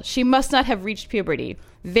special. She must not have reached puberty.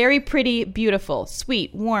 Very pretty, beautiful,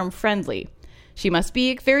 sweet, warm, friendly. She must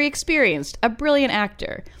be very experienced, a brilliant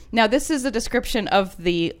actor. Now, this is a description of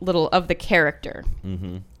the character.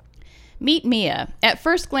 Mm-hmm. Meet Mia. At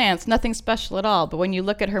first glance, nothing special at all, but when you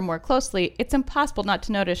look at her more closely, it's impossible not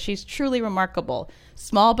to notice she's truly remarkable.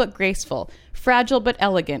 Small but graceful, fragile but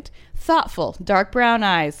elegant, thoughtful, dark brown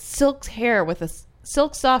eyes, silk soft hair with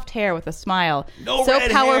a smile. No so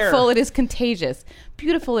red powerful hair. It is contagious.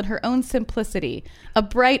 Beautiful in her own simplicity. A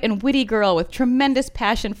bright and witty girl with tremendous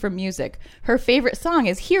passion for music. Her favorite song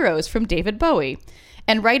is Heroes from David Bowie.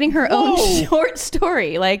 And writing her own short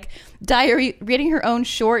story, reading her own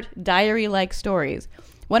short diary-like stories.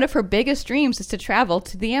 One of her biggest dreams is to travel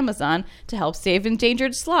to the Amazon to help save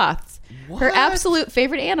endangered sloths. What? Her absolute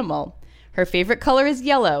favorite animal. Her favorite color is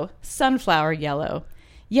yellow, sunflower yellow.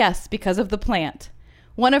 Yes, because of the plant.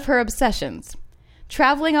 One of her obsessions.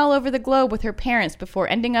 Traveling all over the globe with her parents before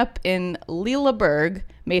ending up in Lilleberg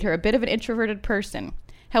made her a bit of an introverted person.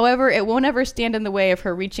 However, it won't ever stand in the way of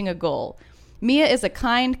her reaching a goal. Mia is a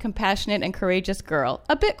kind, compassionate, and courageous girl.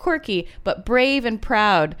 A bit quirky, but brave and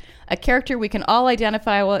proud. A character we can all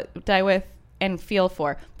identify with and feel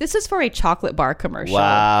for. This is for a chocolate bar commercial.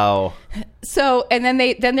 Wow. So, and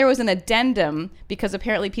then there was an addendum because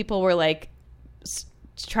apparently people were like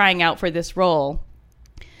trying out for this role.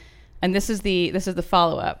 And this is the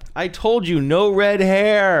follow-up. I told you, no red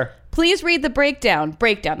hair. Please read the breakdown.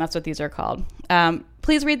 Breakdown, that's what these are called.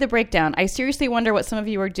 Please read the breakdown. I seriously wonder what some of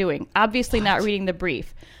you are doing. Obviously not reading the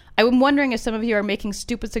brief. I'm wondering if some of you are making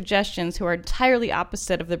stupid suggestions who are entirely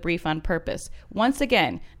opposite of the brief on purpose. Once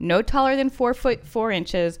again, no taller than 4 foot 4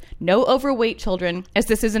 inches, no overweight children, as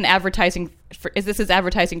this is advertising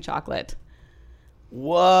chocolate.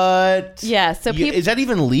 What? Yeah. So is that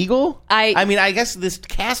even legal? I mean, I guess this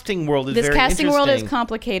casting world is very interesting. This casting world is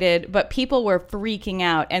complicated, but people were freaking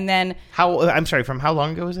out. And then I'm sorry. From how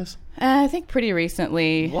long ago was this? I think pretty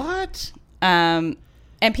recently. What? And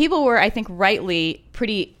people were, I think, rightly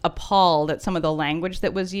pretty appalled at some of the language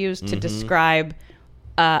that was used to describe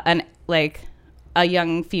a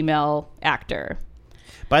young female actor.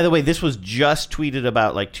 By the way, this was just tweeted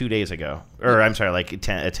about like 2 days ago. Or, I'm sorry, like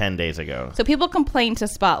 10 days ago. So people complained to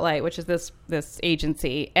Spotlight, which is this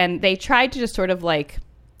agency, and they tried to just sort of like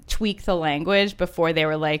tweak the language before they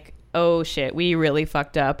were like, oh shit, we really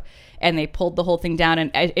fucked up. And they pulled the whole thing down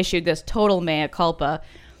and issued this total mea culpa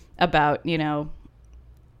about,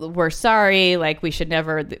 we're sorry, like we should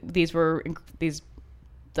never, these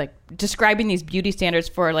like describing these beauty standards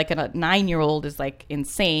for like a 9-year-old is like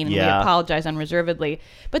insane. And we apologize unreservedly.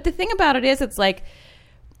 But the thing about it is, it's like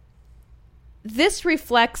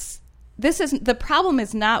the problem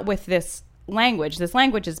is not with this language. This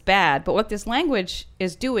language is bad, but what this language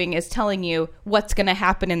is doing is telling you what's going to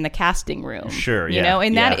happen in the casting room. Sure,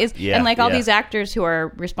 and like all these actors who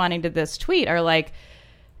are responding to this tweet are like,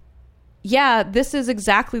 yeah, this is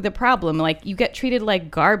exactly the problem. Like, you get treated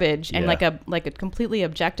like garbage and like a completely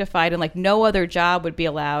objectified, and like no other job would be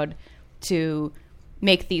allowed to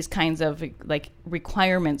make these kinds of like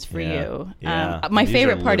requirements for you. Yeah. My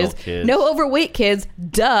favorite part is kids. No overweight kids.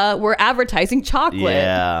 Duh, we're advertising chocolate.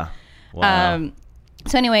 Yeah. Wow.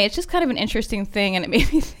 So anyway, it's just kind of an interesting thing, and it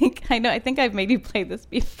made me think. I think I've maybe played this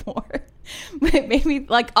before, but it made me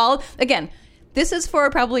like again. This is for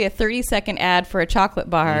probably a 30-second ad for a chocolate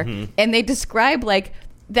bar, and they describe like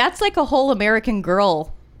that's like a whole American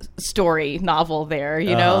Girl story novel there,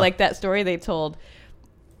 like that story they told.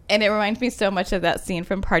 And it reminds me so much of that scene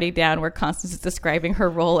from Party Down where Constance is describing her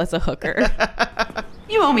role as a hooker.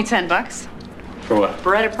 You owe me $10. For what?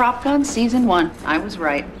 Beretta Prop Gun, Season 1. I was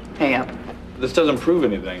right. Pay up. This doesn't prove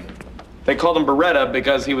anything. They called him Beretta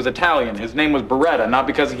because he was Italian. His name was Beretta, not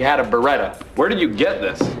because he had a Beretta. Where did you get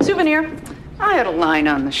this? Souvenir. I had a line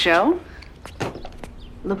on the show.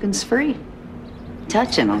 Looking's free.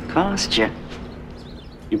 Touching will cost you.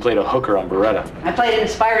 You played a hooker on Beretta. I played an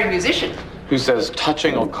aspiring musician. Who says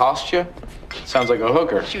touching will cost you? Sounds like a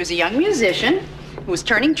hooker. She was a young musician who was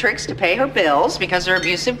turning tricks to pay her bills because her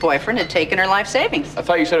abusive boyfriend had taken her life savings. I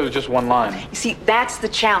thought you said it was just one line. You see, that's the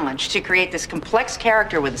challenge, to create this complex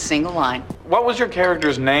character with a single line. What was your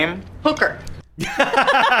character's name? Hooker.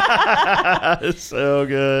 So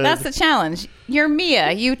good. That's the challenge. You're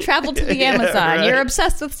Mia. You travel to the Amazon. Right. You're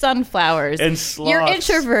obsessed with sunflowers. And sloths. You're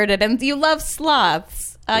introverted and you love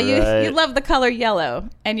sloths. You love the color yellow.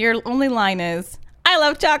 And your only line is, I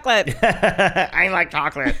love chocolate. I like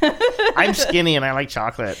chocolate. I'm skinny and I like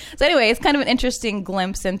chocolate. So anyway, it's kind of an interesting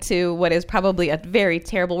glimpse into what is probably a very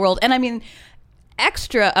terrible world. And I mean,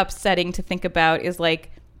 extra upsetting to think about is like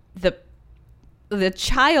the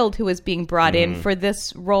child who was being brought in for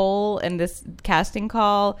this role and this casting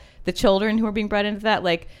call, the children who are being brought into that,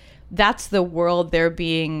 like, that's the world they're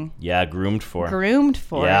being groomed for.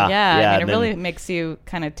 Yeah. I mean, it really makes you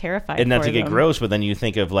kind of terrified. And not for to get them. gross, but then you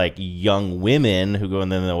think of like young women who go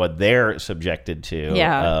and then know what they're subjected to.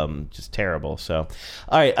 Yeah. Just terrible. So,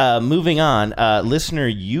 all right, moving on. Listener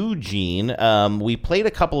Eugene, we played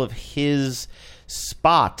a couple of his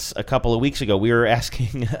spots a couple of weeks ago. We were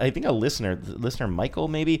asking, I think listener Michael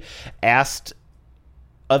maybe, asked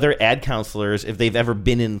other ad counselors if they've ever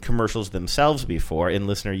been in commercials themselves before, and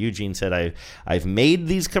listener Eugene said, I've made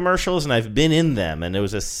these commercials and I've been in them, and it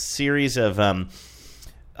was a series of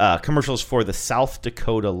commercials for the South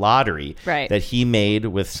Dakota Lottery that he made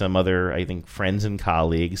with some other, I think, friends and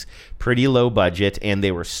colleagues, pretty low budget, and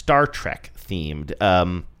they were Star Trek themed.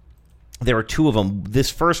 There were two of them.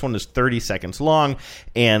 This first one is 30 seconds long,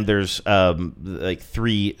 and there's like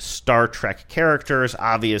 3 Star Trek characters,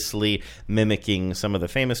 obviously mimicking some of the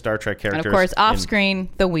famous Star Trek characters. And of course,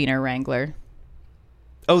 off-screen, the Wiener Wrangler.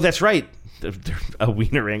 Oh, that's right. A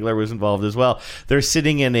Wiener Wrangler was involved as well. They're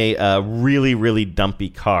sitting in a really, really dumpy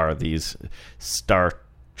car, these Star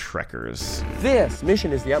Trekkers. This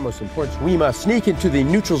mission is the utmost importance. We must sneak into the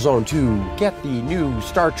neutral zone to get the new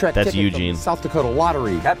Star Trek That's ticket Eugene. from the South Dakota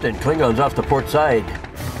Lottery. Captain, Klingons off the port side.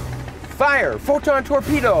 Fire! Photon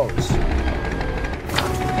torpedoes!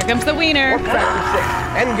 Here comes the Wiener.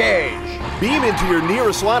 Factor 6. Engage! Beam into your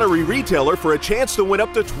nearest lottery retailer for a chance to win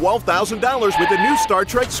up to $12,000 with a new Star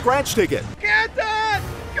Trek scratch ticket. Captain!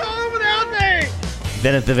 Go without me!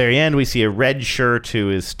 Then at the very end, we see a red shirt who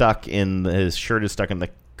is stuck in his shirt is stuck in the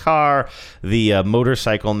car. The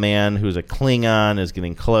motorcycle man, who's a Klingon, is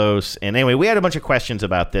getting close. And anyway, we had a bunch of questions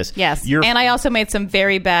about this. Yes, and I also made some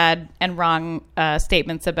very bad and wrong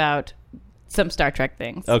statements about some Star Trek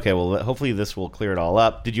things. Okay, well, hopefully this will clear it all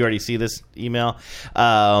up. Did you already see this email?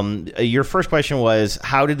 Your first question was,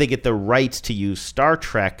 how did they get the rights to use Star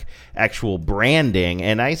Trek actual branding?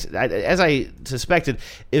 And as I suspected,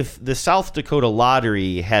 if the South Dakota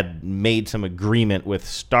Lottery had made some agreement with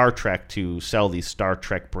Star Trek to sell these Star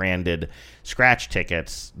Trek branded scratch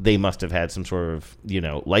tickets, they must have had some sort of,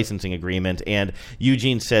 licensing agreement. And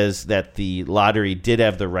Eugene says that the lottery did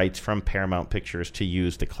have the rights from Paramount Pictures to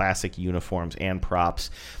use the classic uniforms and props.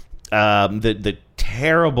 The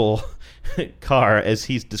terrible car, as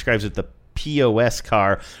he describes it, the POS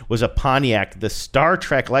car, was a Pontiac. The Star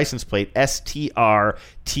Trek license plate, STR-TRK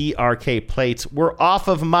plates, were off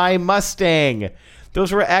of my Mustang.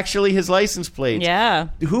 Those were actually his license plates. Yeah.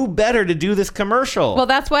 Who better to do this commercial? Well,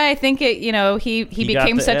 that's why I think he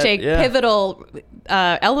became such a pivotal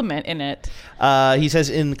element in it. He says,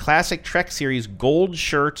 in classic Trek series, gold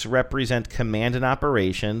shirts represent command and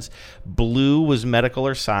operations, blue was medical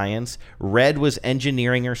or science, red was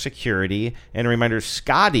engineering or security, and a reminder,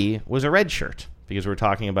 Scotty was a red shirt. Because we're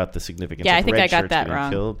talking about the significance of I think red I got shirts that being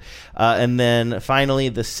wrong. killed. And then finally,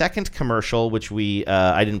 the second commercial, which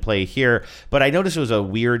I didn't play here, but I noticed it was a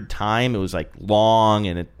weird time. It was like long,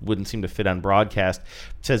 and it wouldn't seem to fit on broadcast.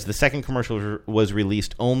 It says the second commercial was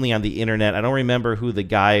released only on the internet. I don't remember who the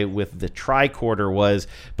guy with the tricorder was,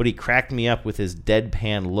 but he cracked me up with his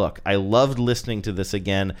deadpan look. I loved listening to this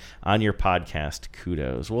again on your podcast.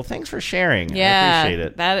 Kudos. Well, thanks for sharing. Yeah, I appreciate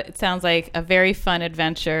it. That sounds like a very fun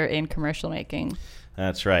adventure in commercial making.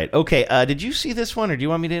 That's right. Okay, did you see this one, or do you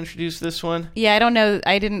want me to introduce this one? Yeah, I don't know.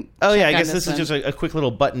 I didn't. Oh, yeah, I guess this is just a quick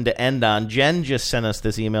little button to end on. Jen just sent us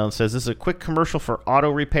this email and says, this is a quick commercial for auto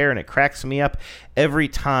repair, and it cracks me up every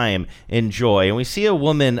time. Enjoy. And we see a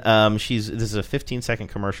woman, this is a 15-second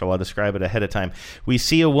commercial. I'll describe it ahead of time. We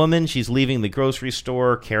see a woman. She's leaving the grocery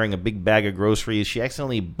store carrying a big bag of groceries. She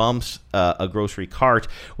accidentally bumps a grocery cart,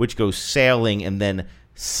 which goes sailing and then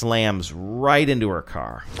slams right into her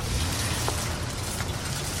car.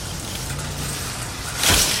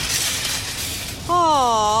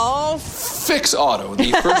 Oh, Fix Auto,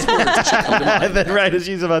 the first word that should come to mind. And then right as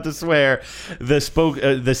she's about to swear,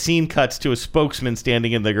 the scene cuts to a spokesman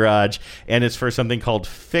standing in the garage, and it's for something called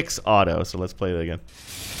Fix Auto. So let's play that again.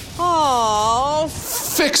 Oh,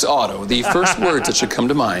 Fix Auto, the first words that should come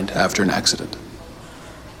to mind after an accident.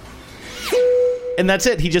 And that's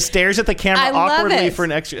it. He just stares at the camera I love awkwardly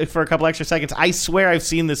it. for a couple extra seconds. I swear I've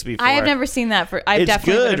seen this before. I have never seen that. I It's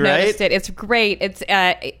definitely good, would have noticed right? it. It's great. It's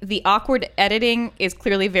the awkward editing is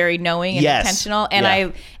clearly very knowing and Yes. intentional, and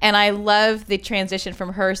Yeah. I love the transition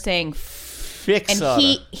from her saying Fix and Auto.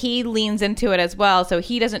 he leans into it as well. So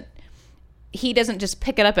he doesn't just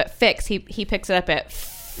pick it up at Fix. He picks it up at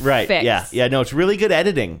Right. Fix. Yeah. No, it's really good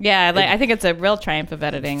editing. Yeah, I think it's a real triumph of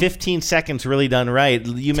editing. 15 seconds really done right.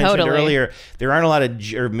 You mentioned Totally. earlier there aren't a lot of,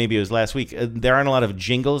 or maybe it was last week, there aren't a lot of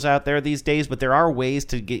jingles out there these days, but there are ways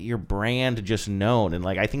to get your brand just known. And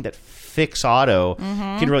I think that Fix Auto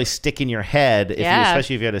can really stick in your head,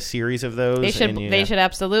 especially if you had a series of those. They should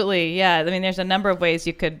absolutely. Yeah, I mean, there's a number of ways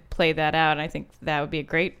you could play that out, and I think that would be a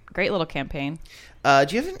great little campaign. Do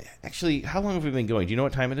you have actually? How long have we been going? Do you know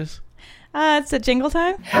what time it is? It's a jingle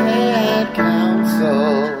time. Head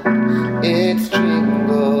Council, it's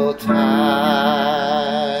jingle time.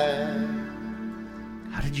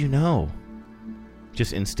 How did you know?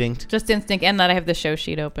 Just instinct? Just instinct, and that I have the show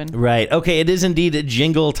sheet open. Right. Okay, it is indeed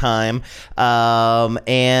jingle time.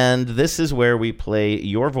 And this is where we play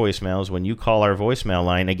your voicemails when you call our voicemail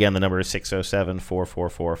line. Again, the number is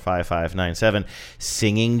 607-444-5597.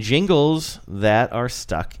 Singing jingles that are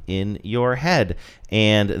stuck in your head.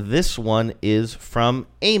 And this one is from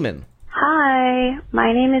Eamon. Hi,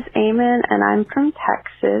 my name is Eamon, and I'm from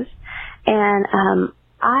Texas. And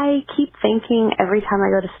I keep thinking every time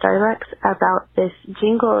I go to Starbucks about this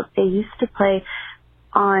jingle they used to play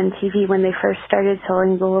on TV when they first started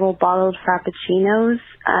selling the little bottled Frappuccinos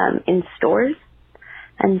in stores.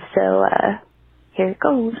 And so, here it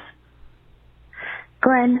goes.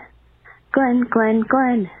 Glenn, Glenn, Glenn,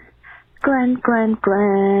 Glenn. Glenn, Glenn, Glenn.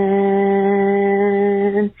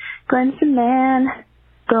 Glenn's the man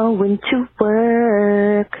going to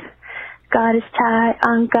work. Got his tie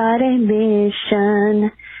on, got a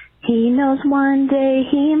mission. He knows one day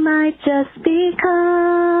he might just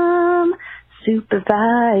become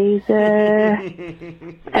supervisor.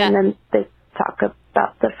 And then they talk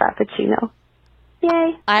about the Frappuccino.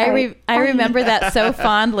 Yay. I remember that so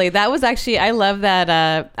fondly. That was actually, I love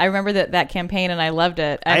that. I remember that campaign and I loved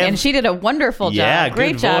it. And she did a wonderful job. Yeah,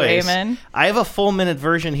 great job, voice. Eamon. I have a full minute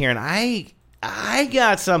version here, and I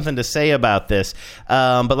got something to say about this,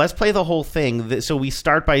 but let's play the whole thing. So we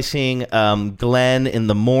start by seeing Glenn in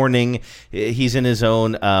the morning. He's in his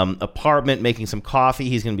own apartment making some coffee.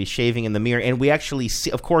 He's going to be shaving in the mirror. And we actually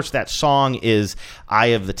see, of course, that song is Eye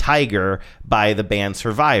of the Tiger by the band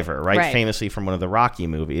Survivor, right? Famously from one of the Rocky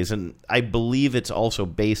movies. And I believe it's also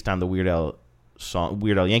based on the Weird Al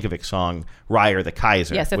Yankovic song "Ryer the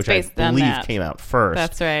Kaiser," yes, which I believe came out first.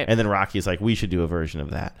 That's right. And then Rocky's like, we should do a version of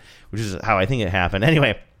that, which is how I think it happened.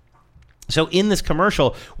 Anyway, so in this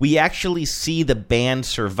commercial, we actually see the band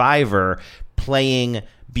Survivor playing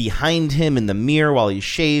behind him in the mirror while he's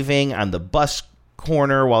shaving, on the bus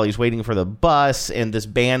corner while he's waiting for the bus, and this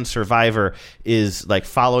band Survivor is like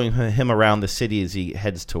following him around the city as he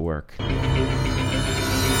heads to work.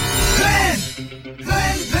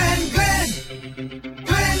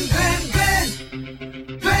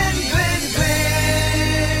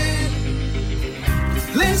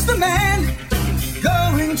 Glenn's the man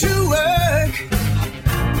going to work.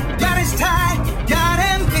 Got his tie, got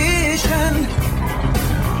ambition.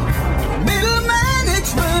 Middle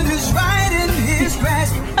management is right in his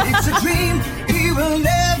grasp. It's a dream he will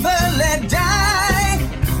never let die.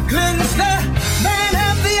 Glenn's the man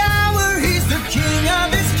of the hour. He's the king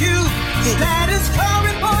of his cube. Status quo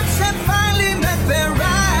reports have finally met their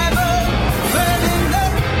rival. Burning the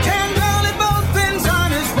candle at both ends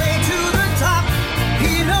on his way to the top.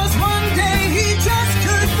 He knows one day he just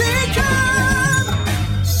could become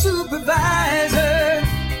supervisor.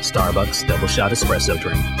 Starbucks Double Shot Espresso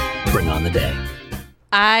Drink. Bring on the day.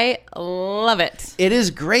 I love it. It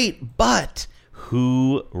is great, but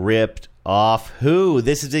who ripped off who?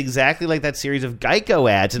 This is exactly like that series of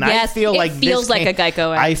Geico ads, and yes, I feel like it feels like a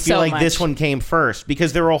Geico ad. I feel so like much. this one came first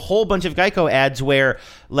because there were a whole bunch of Geico ads where,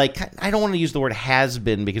 like, I don't want to use the word has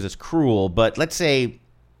been because it's cruel, but let's say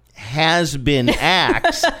has-been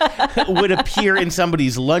acts would appear in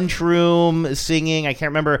somebody's lunchroom singing. I can't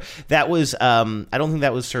remember. That was I don't think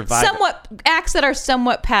that was Survivor. Somewhat acts that are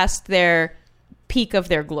somewhat past their peak of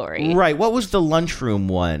their glory. Right. What was the lunchroom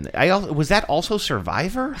one? Was that also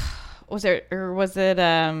Survivor? Was it, or was it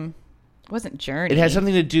wasn't Journey? It had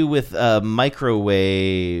something to do with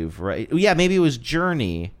microwave, right? Yeah, maybe it was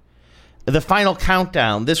Journey. The Final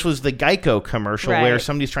Countdown. This was the Geico commercial where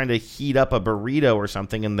somebody's trying to heat up a burrito or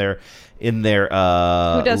something in their who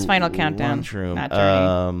does Final Countdown? Lunchroom. Not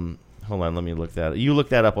Journey. Hold on, let me look that up. You look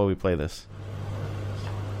that up while we play this.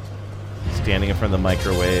 Standing in front of the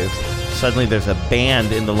microwave. Suddenly there's a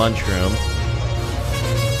band in the lunchroom.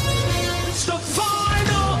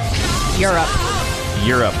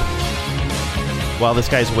 Europe. While this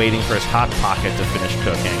guy's waiting for his Hot Pocket to finish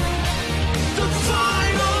cooking.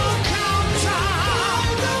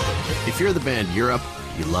 If you're the band Europe,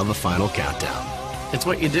 you love a Final Countdown. It's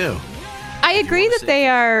what you do. I agree that they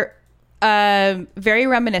are very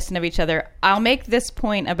reminiscent of each other. I'll make this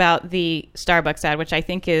point about the Starbucks ad, which I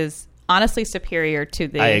think is honestly superior to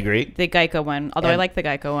the I agree. The Geico one, although I like the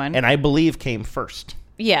Geico one. And I believe came first.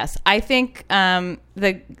 Yes. I think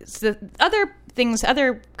the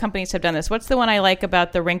other companies have done this. What's the one I like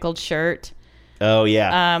about the wrinkled shirt? Oh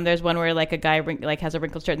yeah. There's one where like a guy has a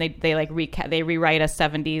wrinkled shirt, and they rewrite a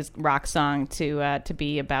 70s rock song to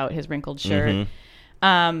be about his wrinkled shirt.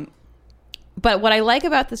 Mm-hmm. But what I like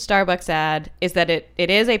about the Starbucks ad is that it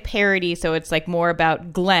is a parody, so it's like more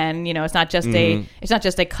about Glenn. You know, it's not just a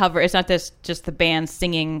cover. It's not just the band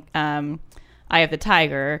singing "Eye of the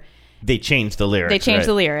Tiger." They changed the lyrics.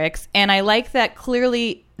 The lyrics, and I like that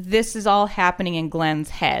clearly. This is all happening in Glenn's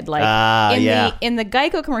head. Like in the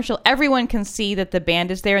Geico commercial, everyone can see that the band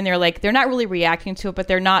is there, and they're not really reacting to it, but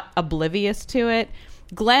they're not oblivious to it.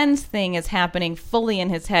 Glenn's thing is happening fully in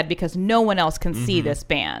his head because no one else can see this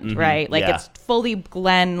band, right? Like it's fully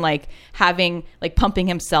Glenn like having like pumping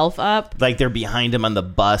himself up. Like they're behind him on the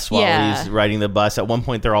bus while he's riding the bus. At one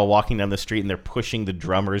point, they're all walking down the street and they're pushing the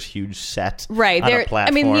drummer's huge set on a platform.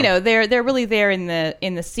 I mean, you know, they're really there in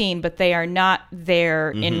the scene, but they are not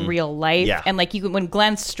there in real life. Yeah. And like when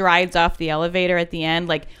Glenn strides off the elevator at the end,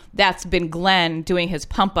 like that's been Glenn doing his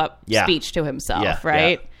pump up speech to himself,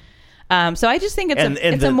 right? So I just think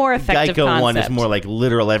it's a more effective Geico concept. one is more like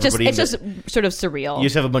literal. Everybody, it's just sort of surreal. You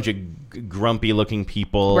just have a bunch of grumpy looking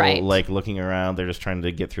people like looking around. They're just trying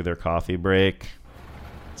to get through their coffee break.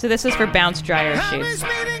 So this is for bounce dryer sheets.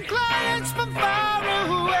 Clients from far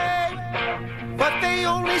away, but they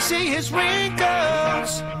only see his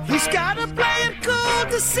wrinkles. He's gotta play it cool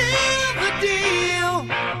to seal the deal.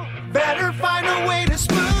 Better find a way to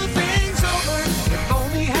smooth things over. If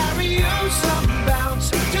only Harry used some bounce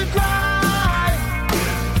to dry.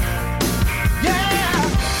 Yeah,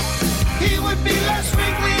 he would be less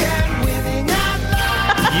wrinkly and winning at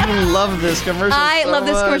life. You love this commercial. I love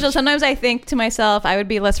this much. commercial. Sometimes I think to myself, I would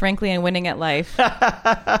be less wrinkly and winning at life.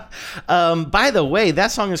 By the way,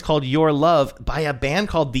 that song is called "Your Love" by a band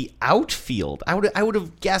called The Outfield. I would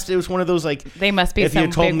have guessed it was one of those like they must be if some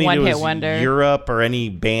you told big me one-hit it was wonder. Europe or any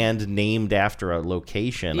band named after a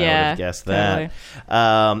location. I would have guessed that.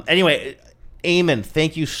 Totally. Anyway, Eamon,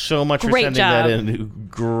 thank you so much for sending that in.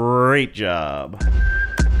 Great job.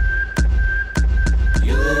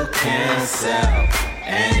 You can sell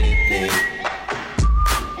anything.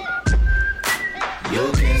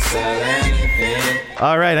 You can sell anything.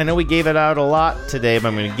 All right, I know we gave it out a lot today, but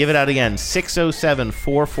I'm going to give it out again.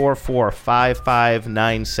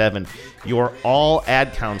 607-444-5597. You're all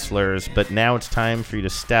ad counselors, but now it's time for you to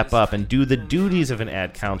step up and do the duties of an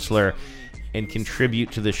ad counselor and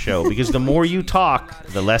contribute to the show. Because the more you talk,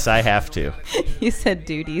 the less I have to. You said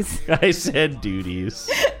duties. I said duties.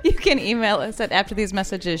 You can email us at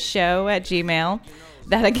afterthesemessages@gmail.com.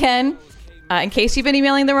 That again, in case you've been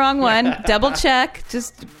emailing the wrong one, double check.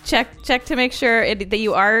 Just check to make sure that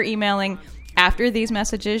you are emailing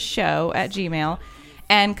afterthesemessages@gmail.com.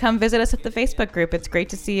 And come visit us at the Facebook group. It's great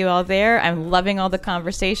to see you all there. I'm loving all the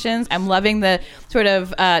conversations. I'm loving the sort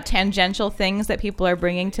of tangential things that people are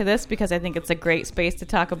bringing to this because I think it's a great space to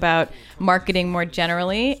talk about marketing more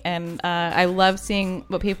generally. And I love seeing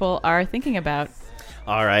what people are thinking about.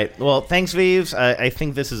 All right. Well, thanks, Vives. I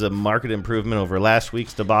think this is a market improvement over last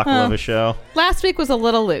week's debacle of a show. Last week was a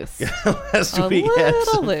little loose. Last week had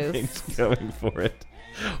some things going for it.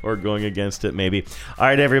 Or going against it, maybe. All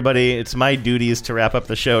right, everybody. It's my duties to wrap up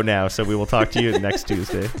the show now, so we will talk to you next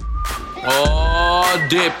Tuesday. Oh,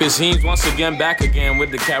 dip. It's Heems once again back again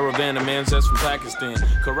with the caravan of Manzes from Pakistan.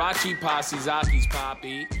 Karachi posse, Zaki's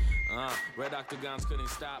poppy. Red octagons couldn't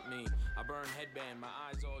stop me. I burn headband, my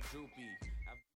eyes all droopy.